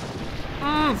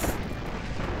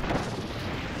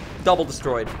 Double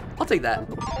destroyed. I'll take that.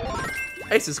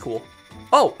 Ace is cool.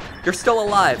 Oh, you're still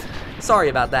alive. Sorry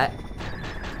about that.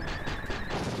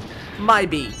 My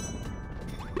bee.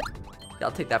 Yeah,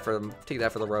 I'll take that for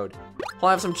the road. I'll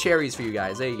have some cherries for you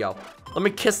guys. There you go. Let me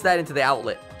kiss that into the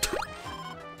outlet.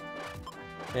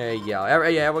 There you go.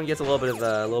 Yeah, everyone gets a little bit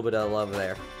of love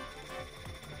there.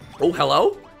 Oh,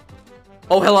 hello?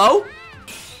 Oh, hello?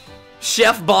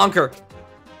 Chef Bonker.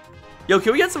 Yo,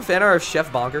 can we get some fan art of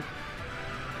Chef Bonker?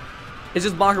 It's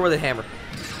just Bonker with a hammer.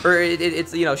 Or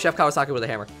it's, you know, Chef Kawasaki with a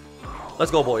hammer.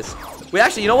 Let's go, boys. We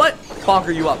actually, you know what?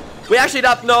 Bonker you up. We actually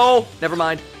up. No, never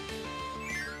mind.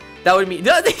 That would mean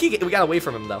we got away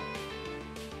from him though.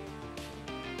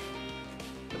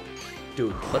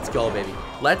 Dude, let's go, baby.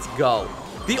 Let's go.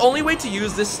 The only way to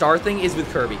use this star thing is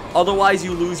with Kirby. Otherwise,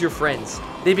 you lose your friends.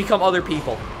 They become other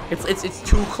people. It's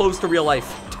too close to real life.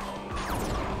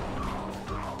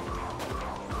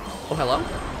 Oh, hello?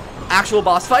 Actual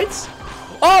boss fights?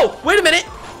 Oh, wait a minute.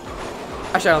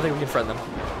 Actually, I don't think we can friend them.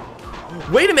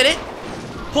 Wait a minute.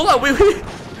 Hold on. We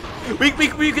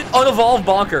could unevolve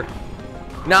Bonker.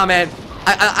 Nah, man.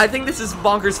 I think this is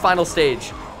Bonker's final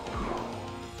stage.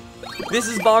 This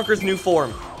is Bonker's new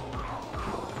form.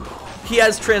 He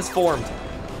has transformed.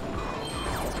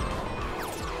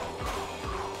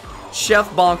 Chef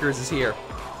Bonkers is here.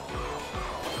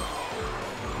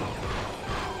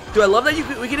 Dude, I love that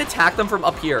we can attack them from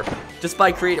up here just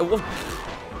by creating. Well,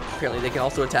 apparently, they can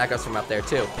also attack us from up there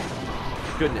too.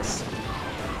 Goodness.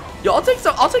 Yo, I'll take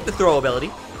the throw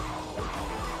ability.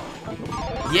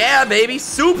 Yeah, baby,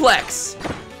 suplex.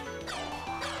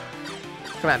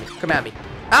 Come at me, come at me.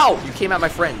 Ow! You came at my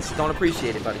friends. Don't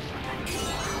appreciate it, buddy.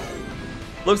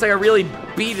 Looks like I really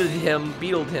beatled him.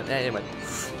 Anyway,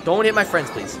 don't hit my friends,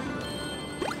 please.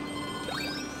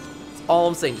 That's all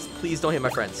I'm saying. Just please don't hit my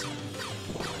friends.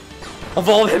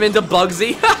 Evolve him into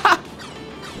Bugsy.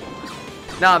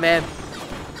 Nah, man.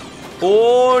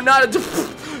 Oh, not a...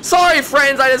 Sorry,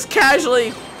 friends. I just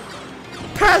casually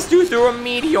passed you through a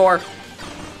meteor.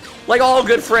 Like all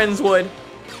good friends would.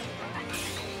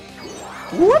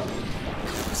 Whoop.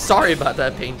 Sorry about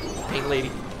that, paint lady.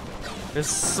 I'm gonna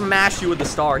smash you with the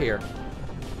star here.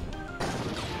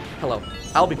 Hello.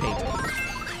 I'll be paint.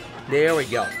 There we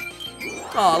go.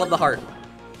 Oh, I love the heart.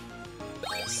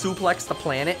 Suplex the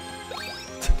planet.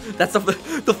 That's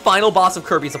the final boss of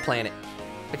Kirby's a planet.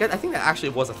 I think that actually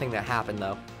was a thing that happened,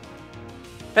 though.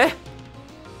 Eh.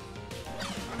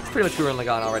 It's pretty much Gurren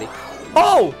Lagann already.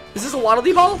 Oh! Is this a Waddle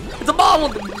Dee ball? It's a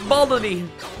Waddle Dee.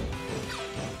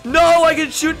 No, I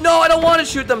can shoot. No, I don't want to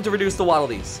shoot them to reduce the Waddle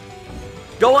Dees.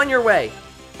 Go on your way.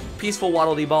 Peaceful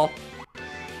Waddle Dee ball.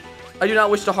 I do not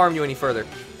wish to harm you any further.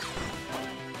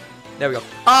 There we go.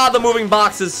 Ah, the moving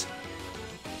boxes.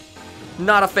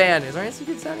 Not a fan. Is there any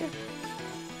secrets down here?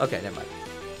 Okay, never mind.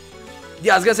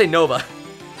 Yeah, I was gonna say Nova.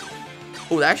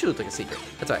 Oh, that actually looked like a secret.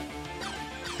 That's alright.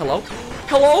 Hello?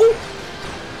 Hello?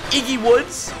 Iggy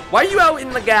Woods? Why are you out in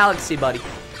the galaxy, buddy?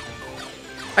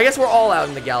 I guess we're all out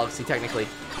in the galaxy, technically.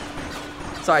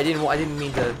 Sorry, I didn't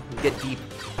mean to get deep.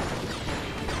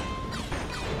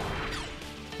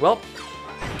 Well,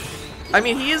 I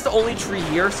mean, he is the only tree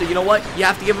here, so you know what? You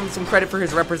have to give him some credit for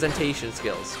his representation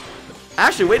skills.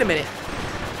 Actually, wait a minute.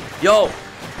 Yo,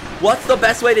 what's the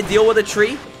best way to deal with a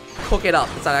tree? Cook it up.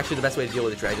 It's not actually the best way to deal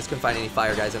with a tree. I just couldn't find any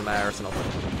fire guys in my arsenal.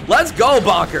 Let's go,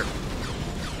 Bonker!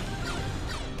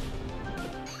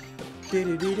 The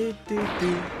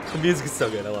music is so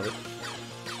good. I love it.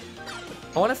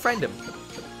 I want to friend him.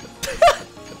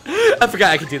 I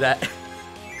forgot I could do that.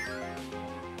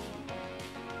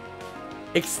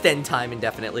 Extend time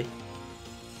indefinitely.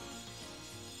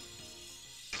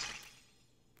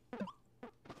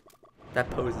 That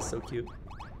pose is so cute.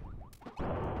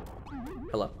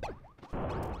 Hello?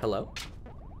 Hello?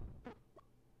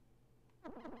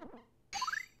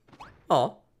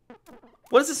 Aw.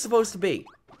 What is this supposed to be?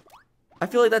 I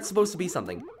feel like that's supposed to be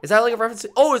something. Is that like a reference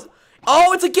to...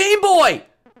 Oh, it's a Game Boy!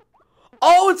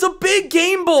 Oh, it's a big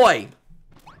Game Boy!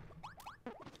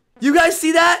 You guys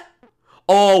see that?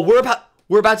 Oh,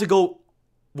 we're about to go...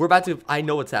 I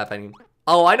know what's happening.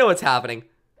 Oh, I know what's happening.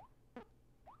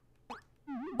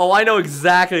 Oh, I know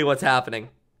exactly what's happening.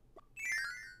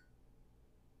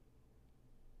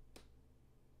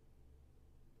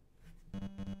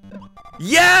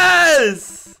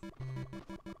 Yes!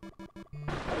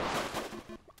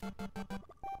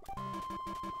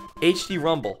 HD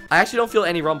rumble. I actually don't feel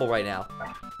any rumble right now.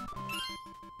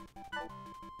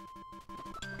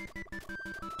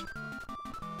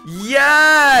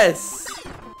 Yes!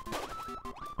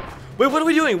 Wait, what are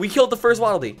we doing? We killed the first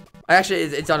Waddle Dee. Actually,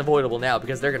 it's unavoidable now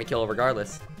because they're gonna kill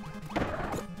regardless.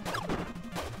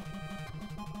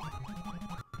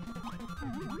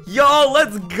 Yo,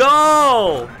 let's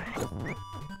go!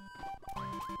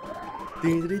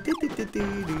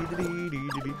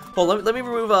 Hold on, let me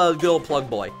remove a good old Plug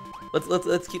Boy.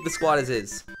 Let's keep the squad as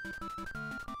is.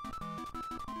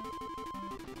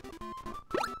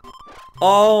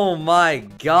 Oh my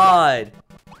god.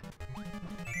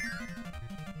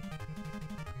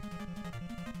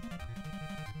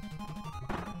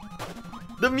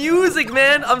 The music,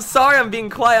 man! I'm sorry I'm being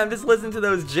quiet, I'm just listening to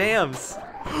those jams.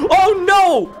 Oh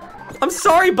no! I'm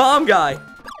sorry, Bomb Guy.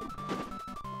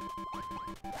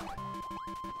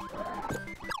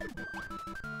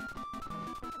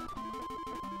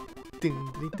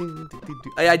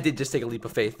 I did just take a leap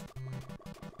of faith.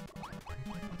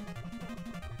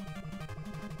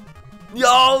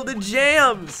 Yo, the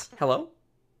jams! Hello?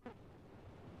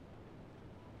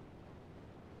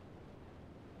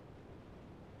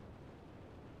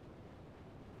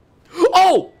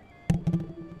 Oh!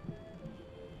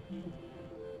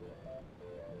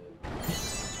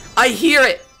 I hear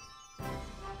it!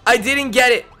 I didn't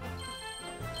get it.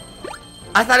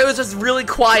 I thought it was just really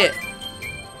quiet.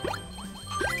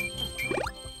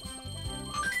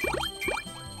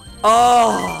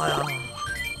 Oh.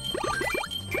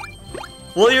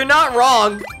 Well, you're not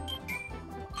wrong.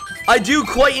 I do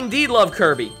quite indeed love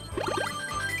Kirby.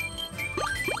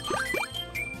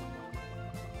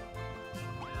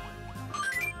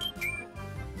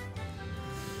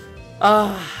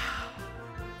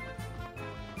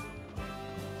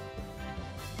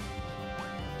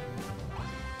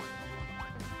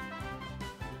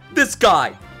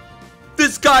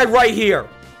 This guy right here.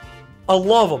 I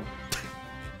love him.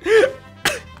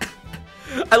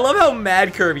 I love how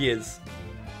mad Kirby is.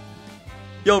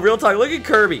 Yo, real talk, look at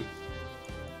Kirby.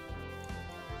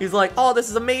 He's like, oh, this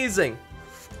is amazing.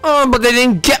 Oh, but they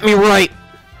didn't get me right.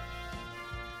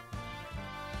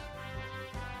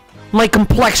 My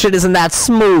complexion isn't that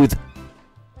smooth.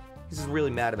 He's just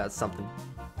really mad about something.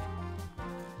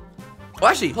 Oh,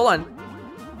 actually, hold on.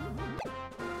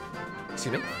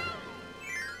 Excuse me.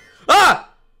 Ah!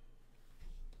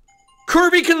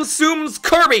 Kirby consumes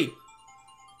Kirby!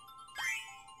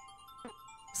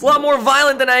 It's a lot more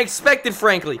violent than I expected,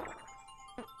 frankly.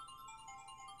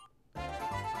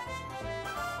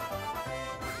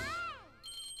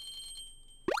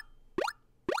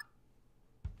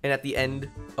 And at the end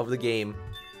of the game,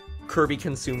 Kirby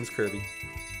consumes Kirby.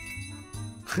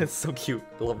 It's so cute.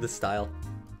 I love this style.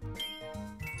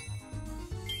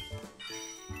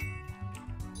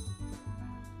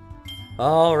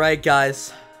 Alright,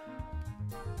 guys.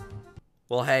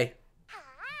 Well, hey.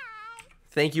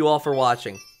 Thank you all for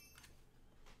watching.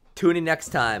 Tune in next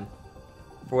time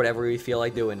for whatever we feel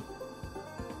like doing.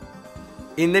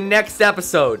 In the next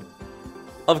episode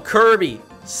of Kirby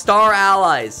Star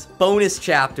Allies bonus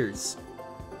chapters,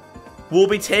 we'll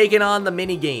be taking on the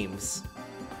mini games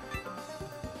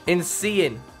and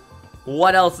seeing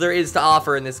what else there is to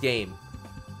offer in this game.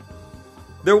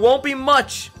 There won't be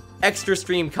much extra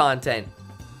stream content,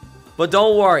 but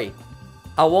don't worry,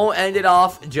 I won't end it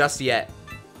off just yet.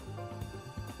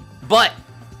 But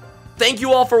thank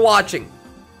you all for watching.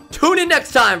 Tune in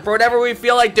next time for whatever we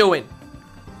feel like doing.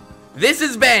 This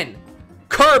has been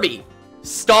Kirby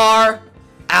Star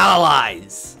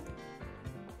Allies.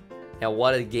 And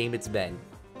what a game it's been.